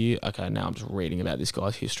 3 years. Okay, now I'm just reading about this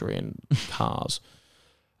guy's history and cars.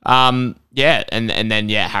 Yeah, and then,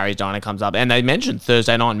 yeah, Harry's Diner comes up. And they mentioned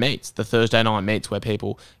Thursday night meets. The Thursday night meets where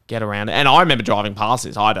people get around. And I remember driving past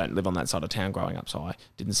this. I don't live on that side of town growing up, so I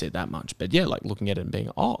didn't see it that much. But, yeah, like looking at it and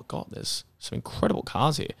being, oh, God, there's some incredible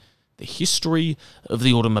cars here. The history of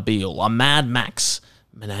the automobile. A Mad Max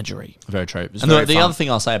menagerie. Very true. was And very the fun. other thing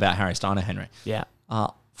I'll say about Harry's Diner, Henry, Yeah.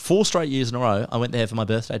 4 straight years in a row, I went there for my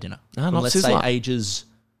birthday dinner. Ah, From, not let's Sizzler. say ages...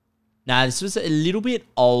 Nah, this was a little bit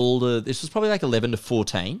older. This was probably like 11 to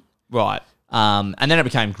 14. Right. And then I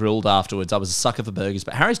became grilled afterwards. I was a sucker for burgers.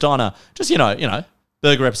 But Harry's Diner, just, you know,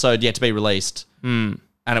 burger episode yet to be released. And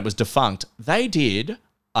it was defunct. They did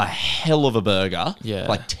a hell of a burger. Yeah. For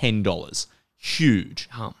like $10. Huge.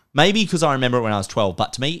 Hum. Maybe because I remember it when I was 12.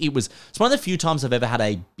 But to me, it's one of the few times I've ever had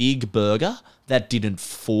a big burger that didn't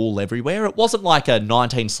fall everywhere. It wasn't like a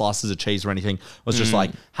 19 slices of cheese or anything. It was just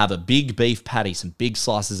like, have a big beef patty, some big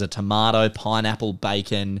slices of tomato, pineapple,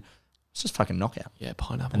 bacon. It's just fucking knockout. Yeah,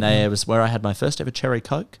 pineapple. And there was where I had my first ever cherry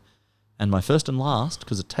Coke and my first and last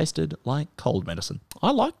because it tasted like cold medicine.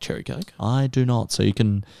 I like cherry Coke. I do not. So you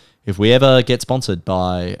can, if we ever get sponsored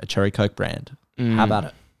by a cherry Coke brand, how about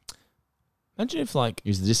it? Imagine if, like,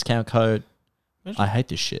 Use the discount code. Imagine- I hate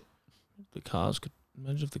this shit. the cars could.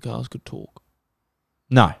 Imagine if the cars could talk.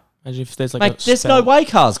 No. Imagine if there's like Mate, a there's spell. no way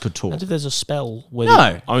cars could talk. Imagine if there's a spell where No.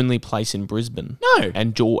 the only place in Brisbane. No.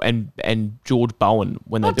 And George Bowen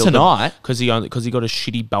when they Not built tonight. because he got a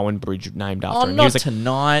shitty Bowen Bridge named after Oh, him. He not was like,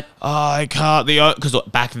 tonight. I can't. Because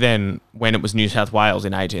back then, when it was New South Wales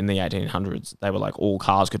in the 1800s, they were like all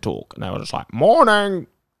cars could talk, and they were just like morning.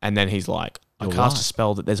 And then he's like, I You're cast right. a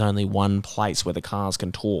spell that there's only one place where the cars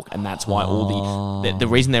can talk, and that's why all the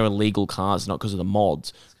reason they're illegal cars is not because of the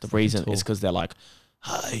mods. The reason is because they're like,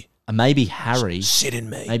 hey, And maybe Harry. sit in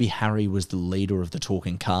me. Maybe Harry was the leader of the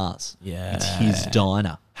talking cars. Yeah. It's his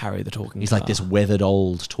diner. Harry the talking. He's car. like this weathered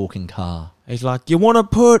old talking car. He's like, you want to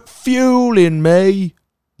put fuel in me?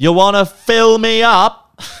 You want to fill me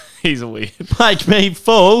up? He's weird. Make me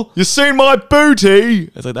full? You seen my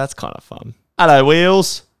booty? It's like, that's kind of fun. Hello,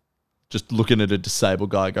 Wheels. Just looking at a disabled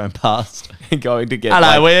guy going past. Going to get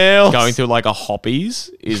Hello, Wheels. going through like a Hoppies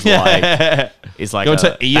is Yeah. like Going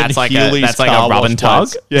to Ian that's like Healy's that's like car a rub wash and tug.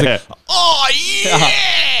 place. Yeah. Oh yeah!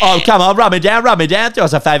 Oh, come on, rub me down, do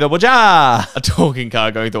us a favour, would ya? A talking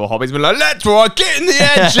car going through a Hoppies, being like, "That's right, get in the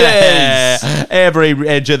edges." Every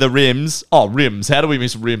edge of the rims. Oh, rims. How do we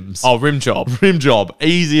miss rims? Oh, rim job. Rim job.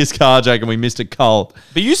 Easiest carjack, and we missed it cold.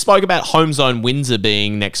 But you spoke about Home Zone Windsor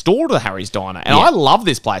being next door to the Harry's Diner, and Yeah. I love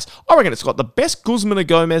this place. I reckon it's got the best Guzman and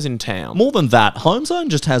Gomez in town. More than that, HomeZone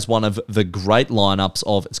just has one of the great lineups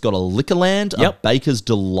of it's got a Liquorland, a Yep. Baker's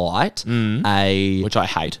Delight, a Which I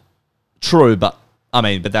hate. true, but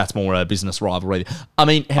that's more a business rivalry. I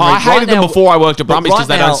mean, Henry, I hated them before I worked at but Brumbies because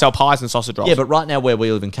right they now- don't sell pies and sausage rolls. Yeah, but right now where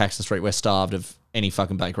we live in Caxton Street, we're starved of any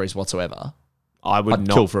fucking bakeries whatsoever. I would I'd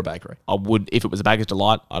not. kill for a bakery. I would if it was a Baker's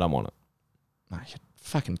Delight. I don't want it. Mate, you're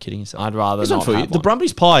fucking kidding yourself. I'd rather Here's one not for you. have The one.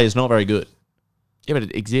 Brumbies pie is not very good. Yeah, but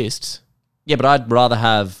it exists. Yeah, but I'd rather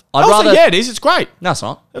have. Yeah, it is. It's great. No, it's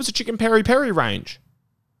not. It was a chicken peri peri range.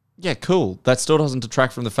 Yeah, cool. That still doesn't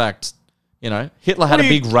detract from the fact, Hitler had What a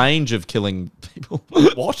do you- big range of killing people.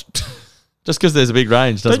 What? Just because there's a big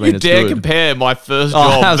range doesn't Don't mean you it's dare good. compare my first Oh,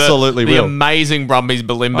 job, absolutely the will. amazing Brumbies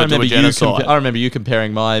Balimba to a genocide. I remember you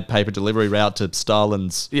comparing my paper delivery route to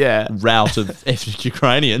Stalin's Yeah. route of ethnic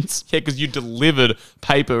Ukrainians. Yeah, because you delivered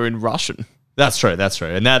paper in Russian. That's true.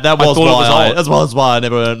 And that was thought it was why odd. as well as why I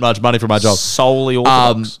never earned much money for my job. Solely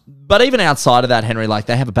Orthodox. But even outside of that, Henry, like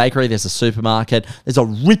they have a bakery, there's a supermarket, there's a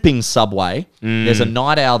ripping Subway, there's a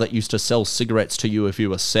night owl that used to sell cigarettes to you if you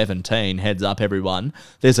were 17, heads up everyone.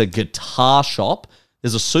 There's a guitar shop,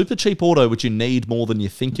 there's a super cheap auto which you need more than you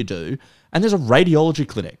think you do, and there's a radiology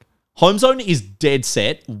clinic. HomeZone is dead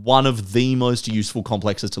set one of the most useful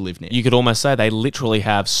complexes to live near. You could almost say they literally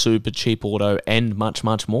have super cheap auto and much,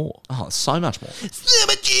 much more. Oh, so much more.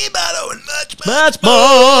 Super cheap auto and much, Much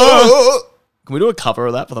more! Can we do a cover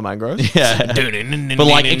of that for the Mangroves? Yeah. But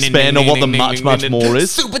like expand on what the much, much more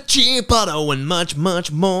is. Super cheap auto and much,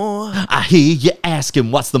 much more. I hear you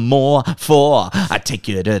asking what's the more for. I take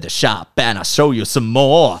you to the shop and I show you some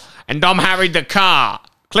more. And I'm Harry the car.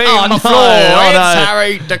 Clean Oh, the no. floor. Oh, It's no.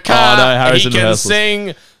 Harry the car. Oh, no, Harry's he in can rehearsals.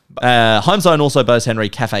 sing. HomeZone also boasts Henry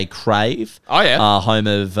Cafe Crave. Oh, yeah. Home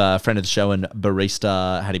of friend of the show and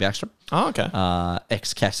barista Hattie Backstrom. Oh, okay.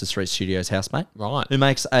 Ex-Caxton Street Studios housemate. Right. Who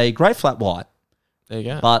makes a great flat white, There you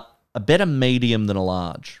go. but a better medium than a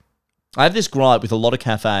large. I have this gripe with a lot of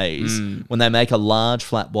cafes when they make a large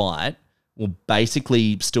flat white, will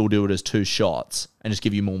basically still do it as 2 shots and just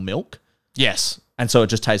give you more milk. yes. And so it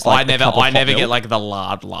just tastes like I a cup of hot never milk. get like the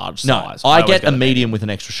large No, size. I always get a the medium with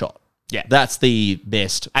an extra shot. Yeah. That's the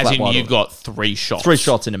best. As flat in white you've order. got 3 shots. 3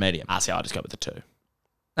 shots in a medium. See, I just go with the 2.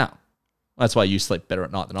 No. That's why you sleep better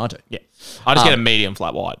at night than I do. Yeah. I just get a medium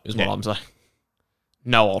flat white is what I'm saying.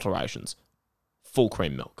 No alterations. Full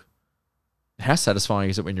cream milk. How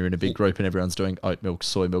satisfying is it when you're in a big group and everyone's doing oat milk,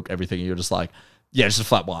 soy milk, everything, and you're just like, yeah, just a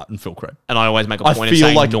flat white and full cream. And I always make a I point of feel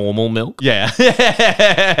saying like- normal milk. Yeah.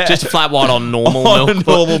 Just a flat white on normal On milk.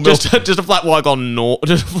 normal milk. Just a flat white on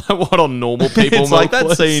just a flat white on normal people. It's like milk,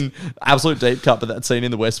 that please. scene, absolute deep cut, but that scene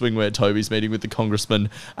in The West Wing where Toby's meeting with the congressman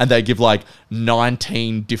and they give like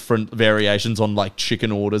 19 different variations on like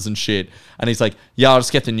chicken orders and shit. And he's like, yeah, I'll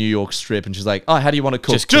just get the New York strip. And she's like, oh, how do you want it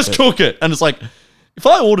cooked? Just cook it. And it's like, if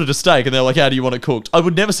I ordered a steak and they're like, how do you want it cooked? I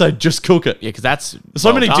would never say just cook it. Yeah, because that's There's so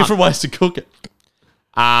well many done. different ways to cook it.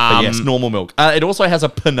 But yes, normal milk. It also has a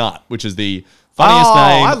panut, which is the funniest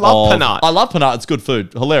name. I love panut. I love panut. It's good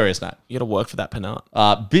food. Hilarious name. You got to work for that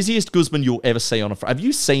panat. Busiest Guzman you'll ever see on a Friday. Have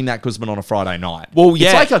you seen that Guzman on a Friday night? Well,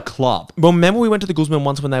 yeah. It's like a club. Well, remember we went to the Guzman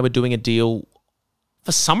once when they were doing a deal.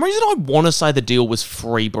 For some reason, I want to say the deal was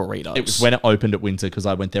free burritos. It was when it opened at Windsor because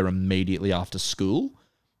I went there immediately after school.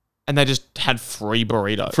 and they just had free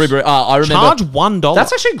burritos. I remember. Charge $1.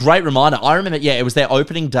 That's actually a great reminder. I remember, it was their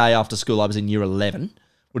opening day after school. I was in year 11.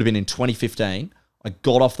 Would have been in 2015. I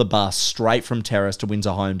got off the bus straight from Terrace to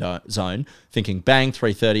Windsor Home Zone, thinking, bang,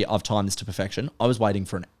 3:30, I've timed this to perfection. I was waiting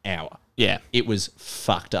for an hour. Yeah. It was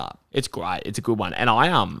fucked up. It's great. It's a good one. And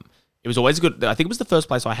it was always good. I think it was the first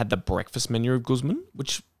place I had the breakfast menu of Guzman,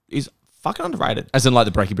 which is fucking underrated. As in like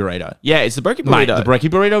the brekkie burrito. Yeah, it's the brekkie burrito. Mate, the brekkie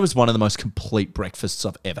burrito was one of the most complete breakfasts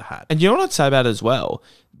I've ever had. And you know what I'd say about it as well?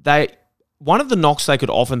 One of the knocks they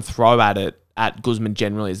could often throw at it at Guzman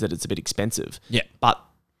generally is that it's a bit expensive. Yeah. But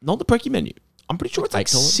not the brekkie menu. I'm pretty sure it's like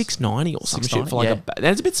 $6.90 or some shit for like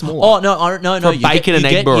that's a bit smaller. Oh, no. For bacon and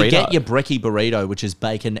egg burrito. You get your brekkie burrito, which is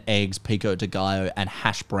bacon, eggs, pico de gallo, and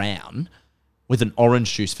hash brown with an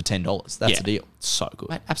orange juice for $10. That's a deal. So good.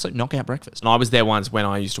 Mate, absolute knockout breakfast. And I was there once when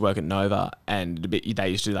I used to work at Nova, and they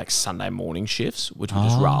used to do like Sunday morning shifts, which were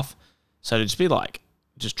just rough. So to just be like,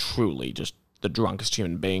 just truly just the drunkest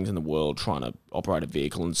human beings in the world trying to operate a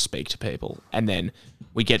vehicle and speak to people. And then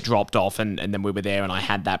we get dropped off, and then we were there, and I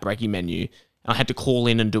had that brekkie menu. And I had to call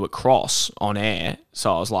in and do a cross on air.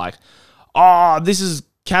 So I was like, this is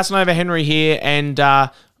Casanova Henry here. And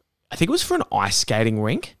I think it was for an ice skating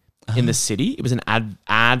rink in the city. It was an ad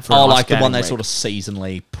for an ice like the skating one they rink. sort of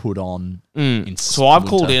seasonally put on. So I've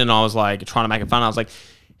called in and I was like trying to make it fun. I was like,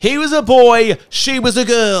 he was a boy, she was a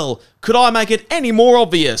girl. Could I make it any more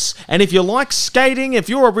obvious? And if you like skating, if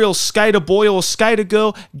you're a real skater boy or skater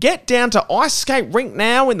girl, get down to Ice Skate Rink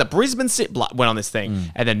now in the Brisbane City. Went on this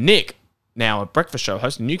thing. And then Nick, now a breakfast show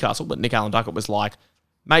host in Newcastle, but Nick Allen Duckett was like,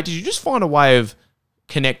 mate, did you just find a way of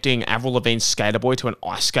connecting Avril Lavigne's Skater Boy to an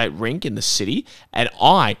ice skate rink in the city? And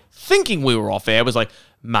I, thinking we were off air, was like,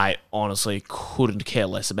 mate, honestly, couldn't care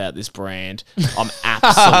less about this brand. I'm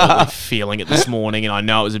absolutely feeling it this morning, and I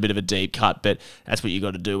know it was a bit of a deep cut, but that's what you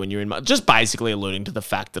got to do when you're in just basically alluding to the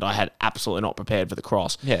fact that I had absolutely not prepared for the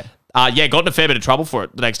cross. Yeah. Got in a fair bit of trouble for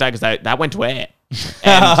it the next day because that went to air.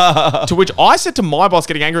 And to which I said to my boss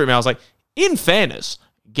getting angry at me, I was like, in fairness,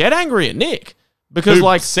 get angry at Nick. Because Who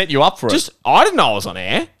like set you up for it? I didn't know I was on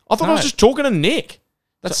air. I thought I was just talking to Nick.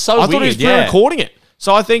 That's so I thought he was weird, yeah. pre-recording it.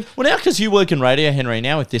 So I think, Well, now because you work in radio, Henry,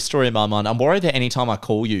 now with this story in my mind, I'm worried that anytime I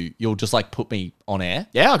call you, you'll just like put me on air.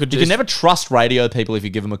 yeah, I could You just can never trust radio people if you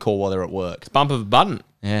give them a call while they're at work. bump of a button.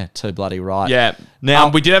 Yeah, too bloody right. Yeah. Now,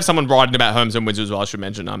 we did have someone writing about Holmes and Windsor as well, I should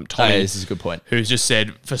mention. Tommy, this is a good point. who's just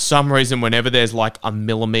said, for some reason, whenever there's like a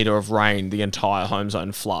millimetre of rain, the entire home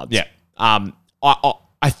zone floods. Yeah.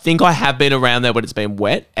 I think I have been around there when it's been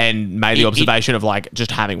wet and made the observation of like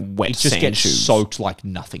just having wet It just sand gets shoes. soaked like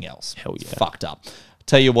nothing else. Hell It's yeah. fucked up.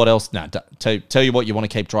 Tell you what else. No, tell you what you want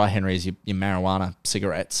to keep dry, Henry, is your marijuana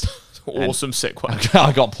cigarettes. Awesome segue.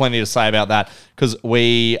 I got plenty to say about that because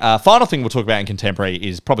final thing we'll talk about in contemporary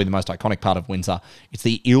is probably the most iconic part of Windsor. It's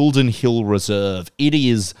the Eildon Hill Reserve. It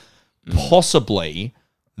is possibly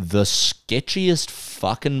the sketchiest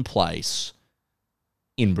fucking place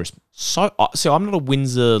in Brisbane. So I'm not a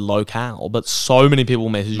Windsor locale, but so many people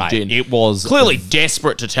messaged Mate, in. it was clearly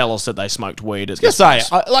desperate to tell us that they smoked weed. At Just this say,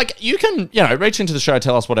 place. you can, reach into the show,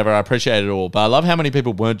 tell us whatever. I appreciate it all, but I love how many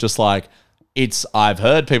people weren't just like, I've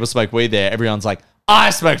heard people smoke weed there. Everyone's like, I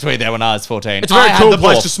smoked weed there when I was 14. It's a very I had cool the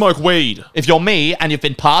place buff. to smoke weed. If you're me and you've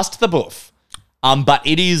been past the buff, but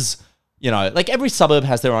it is, like every suburb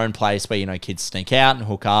has their own place where, kids sneak out and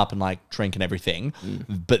hook up and like drink and everything.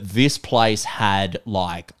 But this place had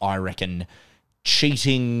like, I reckon,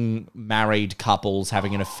 cheating married couples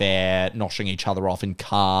having an affair, noshing each other off in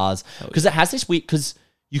cars. Because it has this weird, because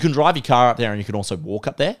you can drive your car up there and you can also walk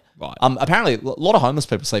up there. Right. Apparently, a lot of homeless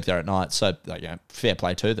people sleep there at night, so fair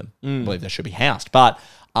play to them. I believe they should be housed. But,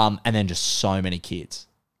 and then just so many kids.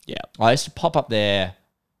 Yeah. I used to pop up there,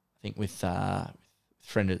 I think with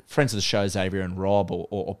friends of the show, Xavier and Rob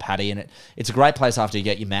or Paddy, and it's a great place after you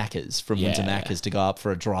get your Maccas from Windsor Maccas to go up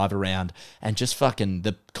for a drive around and just fucking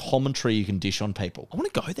the commentary you can dish on people. I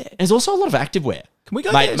want to go there. There's also a lot of activewear. Can we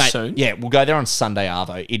go there soon? Yeah, we'll go there on Sunday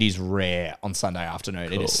arvo. It is rare on Sunday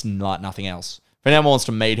afternoon. It is like nothing else. If anyone wants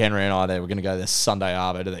to meet Henry and I there, we're going to go this Sunday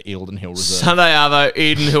arvo to the Eildon Hill Reserve. Sunday Arvo,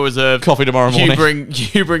 Eden Hill Reserve. Coffee tomorrow morning.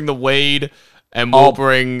 You bring the weed, and we'll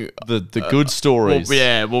bring the good stories.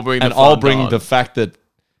 we'll bring the and fun I'll bring dog. the fact that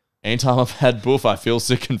anytime I've had boof, I feel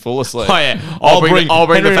sick and full asleep. Oh yeah, I'll bring the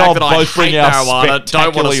Henry and fact that I both bring hate our marijuana. Don't want to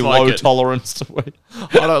spectacularly smoke low it. tolerance to weed. I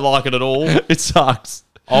don't like it at all. It sucks.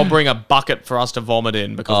 I'll bring a bucket for us to vomit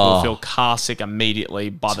in because we'll feel car sick immediately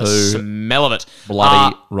by the Too smell of it.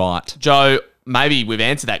 Bloody right. Joe, maybe we've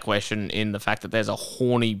answered that question in the fact that there's a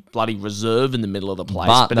horny bloody reserve in the middle of the place.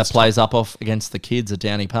 But that it's plays up off against the kids at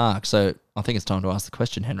Downey Park. So I think it's time to ask the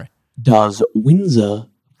question, Henry. Does Windsor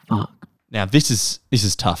fuck? Now, this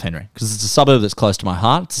is tough, Henry, because it's a suburb that's close to my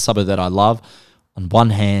heart. It's a suburb that I love. On one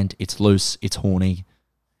hand, it's loose, it's horny.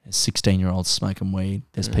 There's 16-year-olds smoking weed.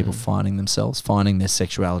 There's people finding themselves, finding their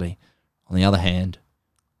sexuality. On the other hand,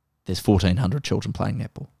 there's 1,400 children playing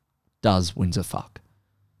netball. Does Windsor fuck?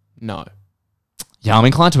 No. Yeah, I'm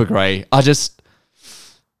inclined to agree. I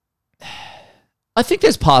think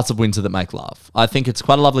there's parts of Windsor that make love. I think it's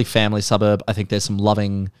quite a lovely family suburb. I think there's some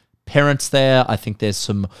loving parents there. I think there's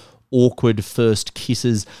some awkward first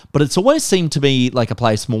kisses, but it's always seemed to be like a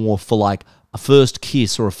place more for like a first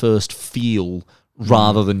kiss or a first feel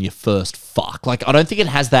rather than your first fuck. Like, I don't think it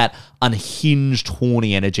has that unhinged,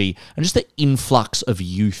 horny energy and just the influx of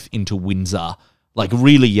youth into Windsor, like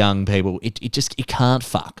really young people. It can't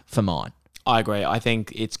fuck for mine. I agree. I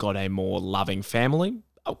think it's got a more loving family.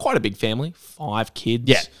 Quite a big family. 5 kids.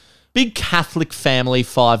 Yeah. Big Catholic family,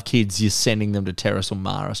 5 kids, you're sending them to Terrace or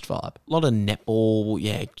Marist vibe. A lot of netball.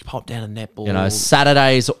 Yeah, pop down to netball. You know,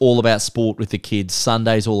 Saturday's all about sport with the kids.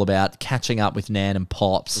 Sunday's all about catching up with Nan and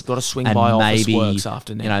Pops. We've got to swing and by maybe, Office Works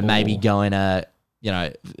after netball. You know, maybe going to, you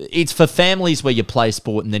know, it's for families where you play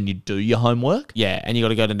sport and then you do your homework. Yeah, and you got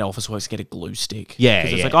to go to Office Works to get a glue stick. Yeah,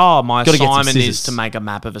 'Cause it's yeah. like, oh, my Gotta get some assignment is scissors. to make a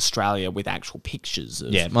map of Australia with actual pictures.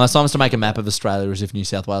 Of, Yeah, my assignment's to make a map of Australia as if New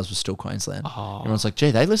South Wales was still Queensland. Everyone's like,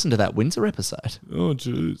 gee, they listened to that Windsor episode. Oh,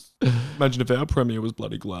 jeez. Imagine if our premier was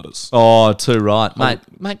bloody Gladys. Oh, too right.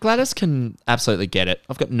 Mate, Gladys can absolutely get it.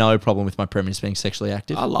 I've got no problem with my premiers being sexually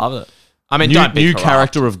active. I love it. I mean, New don't be corrupt.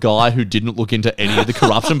 character of guy who didn't look into any of the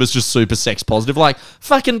corruption, but was just super sex positive. Like,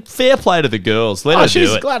 fucking fair play to the girls. Let her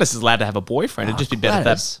do it. Gladys is allowed to have a boyfriend. It'd just be better if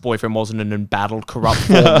Gladys. that boyfriend wasn't an embattled, corrupt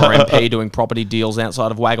former MP doing property deals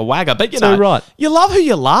outside of Wagga Wagga. But, you Too know, right. you love who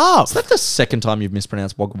you love. Is that the second time you've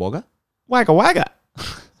mispronounced Wagga Wagga? Wagga Wagga.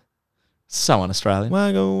 So un-Australian.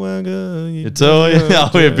 Wagga Wagga. It's all,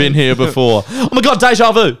 we've been here before. Oh my God,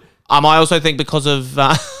 deja vu. I also think because of...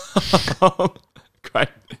 great.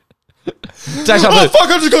 Deja vu. Oh, fuck,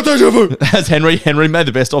 I just got deja vu. As Henry made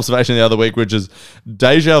the best observation the other week, which is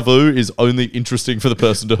deja vu is only interesting for the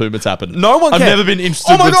person to whom it's happened. No one I've can. never been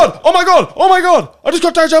interested. Oh my God. Oh my God. Oh my God. I just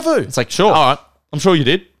got deja vu. It's like, sure. All right. I'm sure you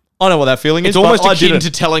did. I know what that feeling It's is. almost but I akin didn't.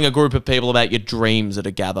 to telling a group of people about your dreams at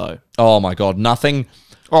a gather. Oh my God, nothing.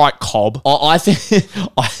 All right, Cobb. I think.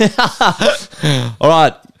 All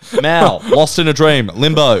right, Mal, lost in a dream,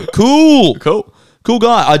 limbo, cool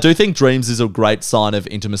guy. I do think dreams is a great sign of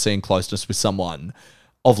intimacy and closeness with someone.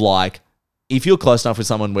 Of like, if you're close enough with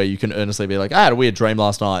someone where you can earnestly be like, I had a weird dream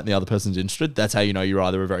last night, and the other person's interested. That's how you know you're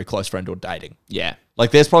either a very close friend or dating. Yeah.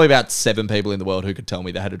 Like, there's probably about 7 people in the world who could tell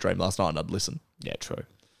me they had a dream last night, and I'd listen Yeah, true.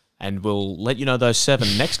 And we'll let you know those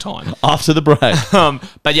 7 next time. after the break.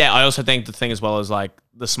 But yeah, I also think the thing as well is like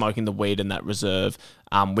the smoking the weed in that reserve.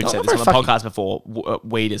 We've said not this on the very podcast before.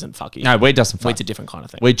 Weed isn't fucking. No, weed doesn't fuck. Weed's a different kind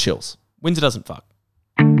of thing. Weed chills. Windsor doesn't fuck.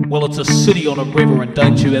 Well, it's a city on a river, and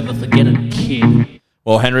don't you ever forget it, kid.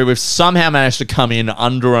 Well, Henry, we've somehow managed to come in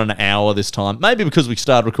under an hour this time. Maybe because we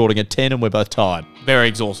started recording at 10 and we're both tired. Very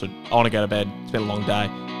exhausted. I want to go to bed. It's been a long day.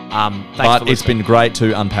 Thanks But for it's listening. been great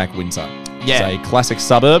to unpack Windsor. Yeah. It's a classic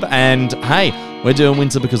suburb. And hey, we're doing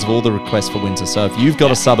Windsor because of all the requests for Windsor. So if you've got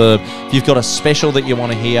a suburb, if you've got a special that you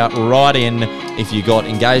want to hear, write in. If you got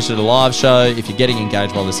engaged at a live show, if you're getting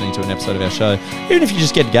engaged while listening to an episode of our show, even if you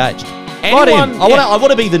just get engaged, write in. Anyone- I want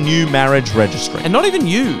to be the new marriage registry. And not even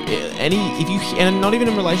you. And not even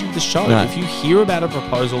in relation to the show. No. If you hear about a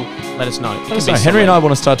proproposal, let us know. It can be So Henry somewhere. and I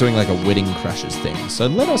want to start doing like a wedding crashes thing. So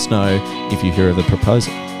let us know if you hear of a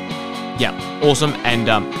proposal. Yeah, awesome. And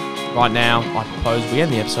right now, I propose we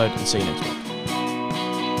end the episode and see you next week.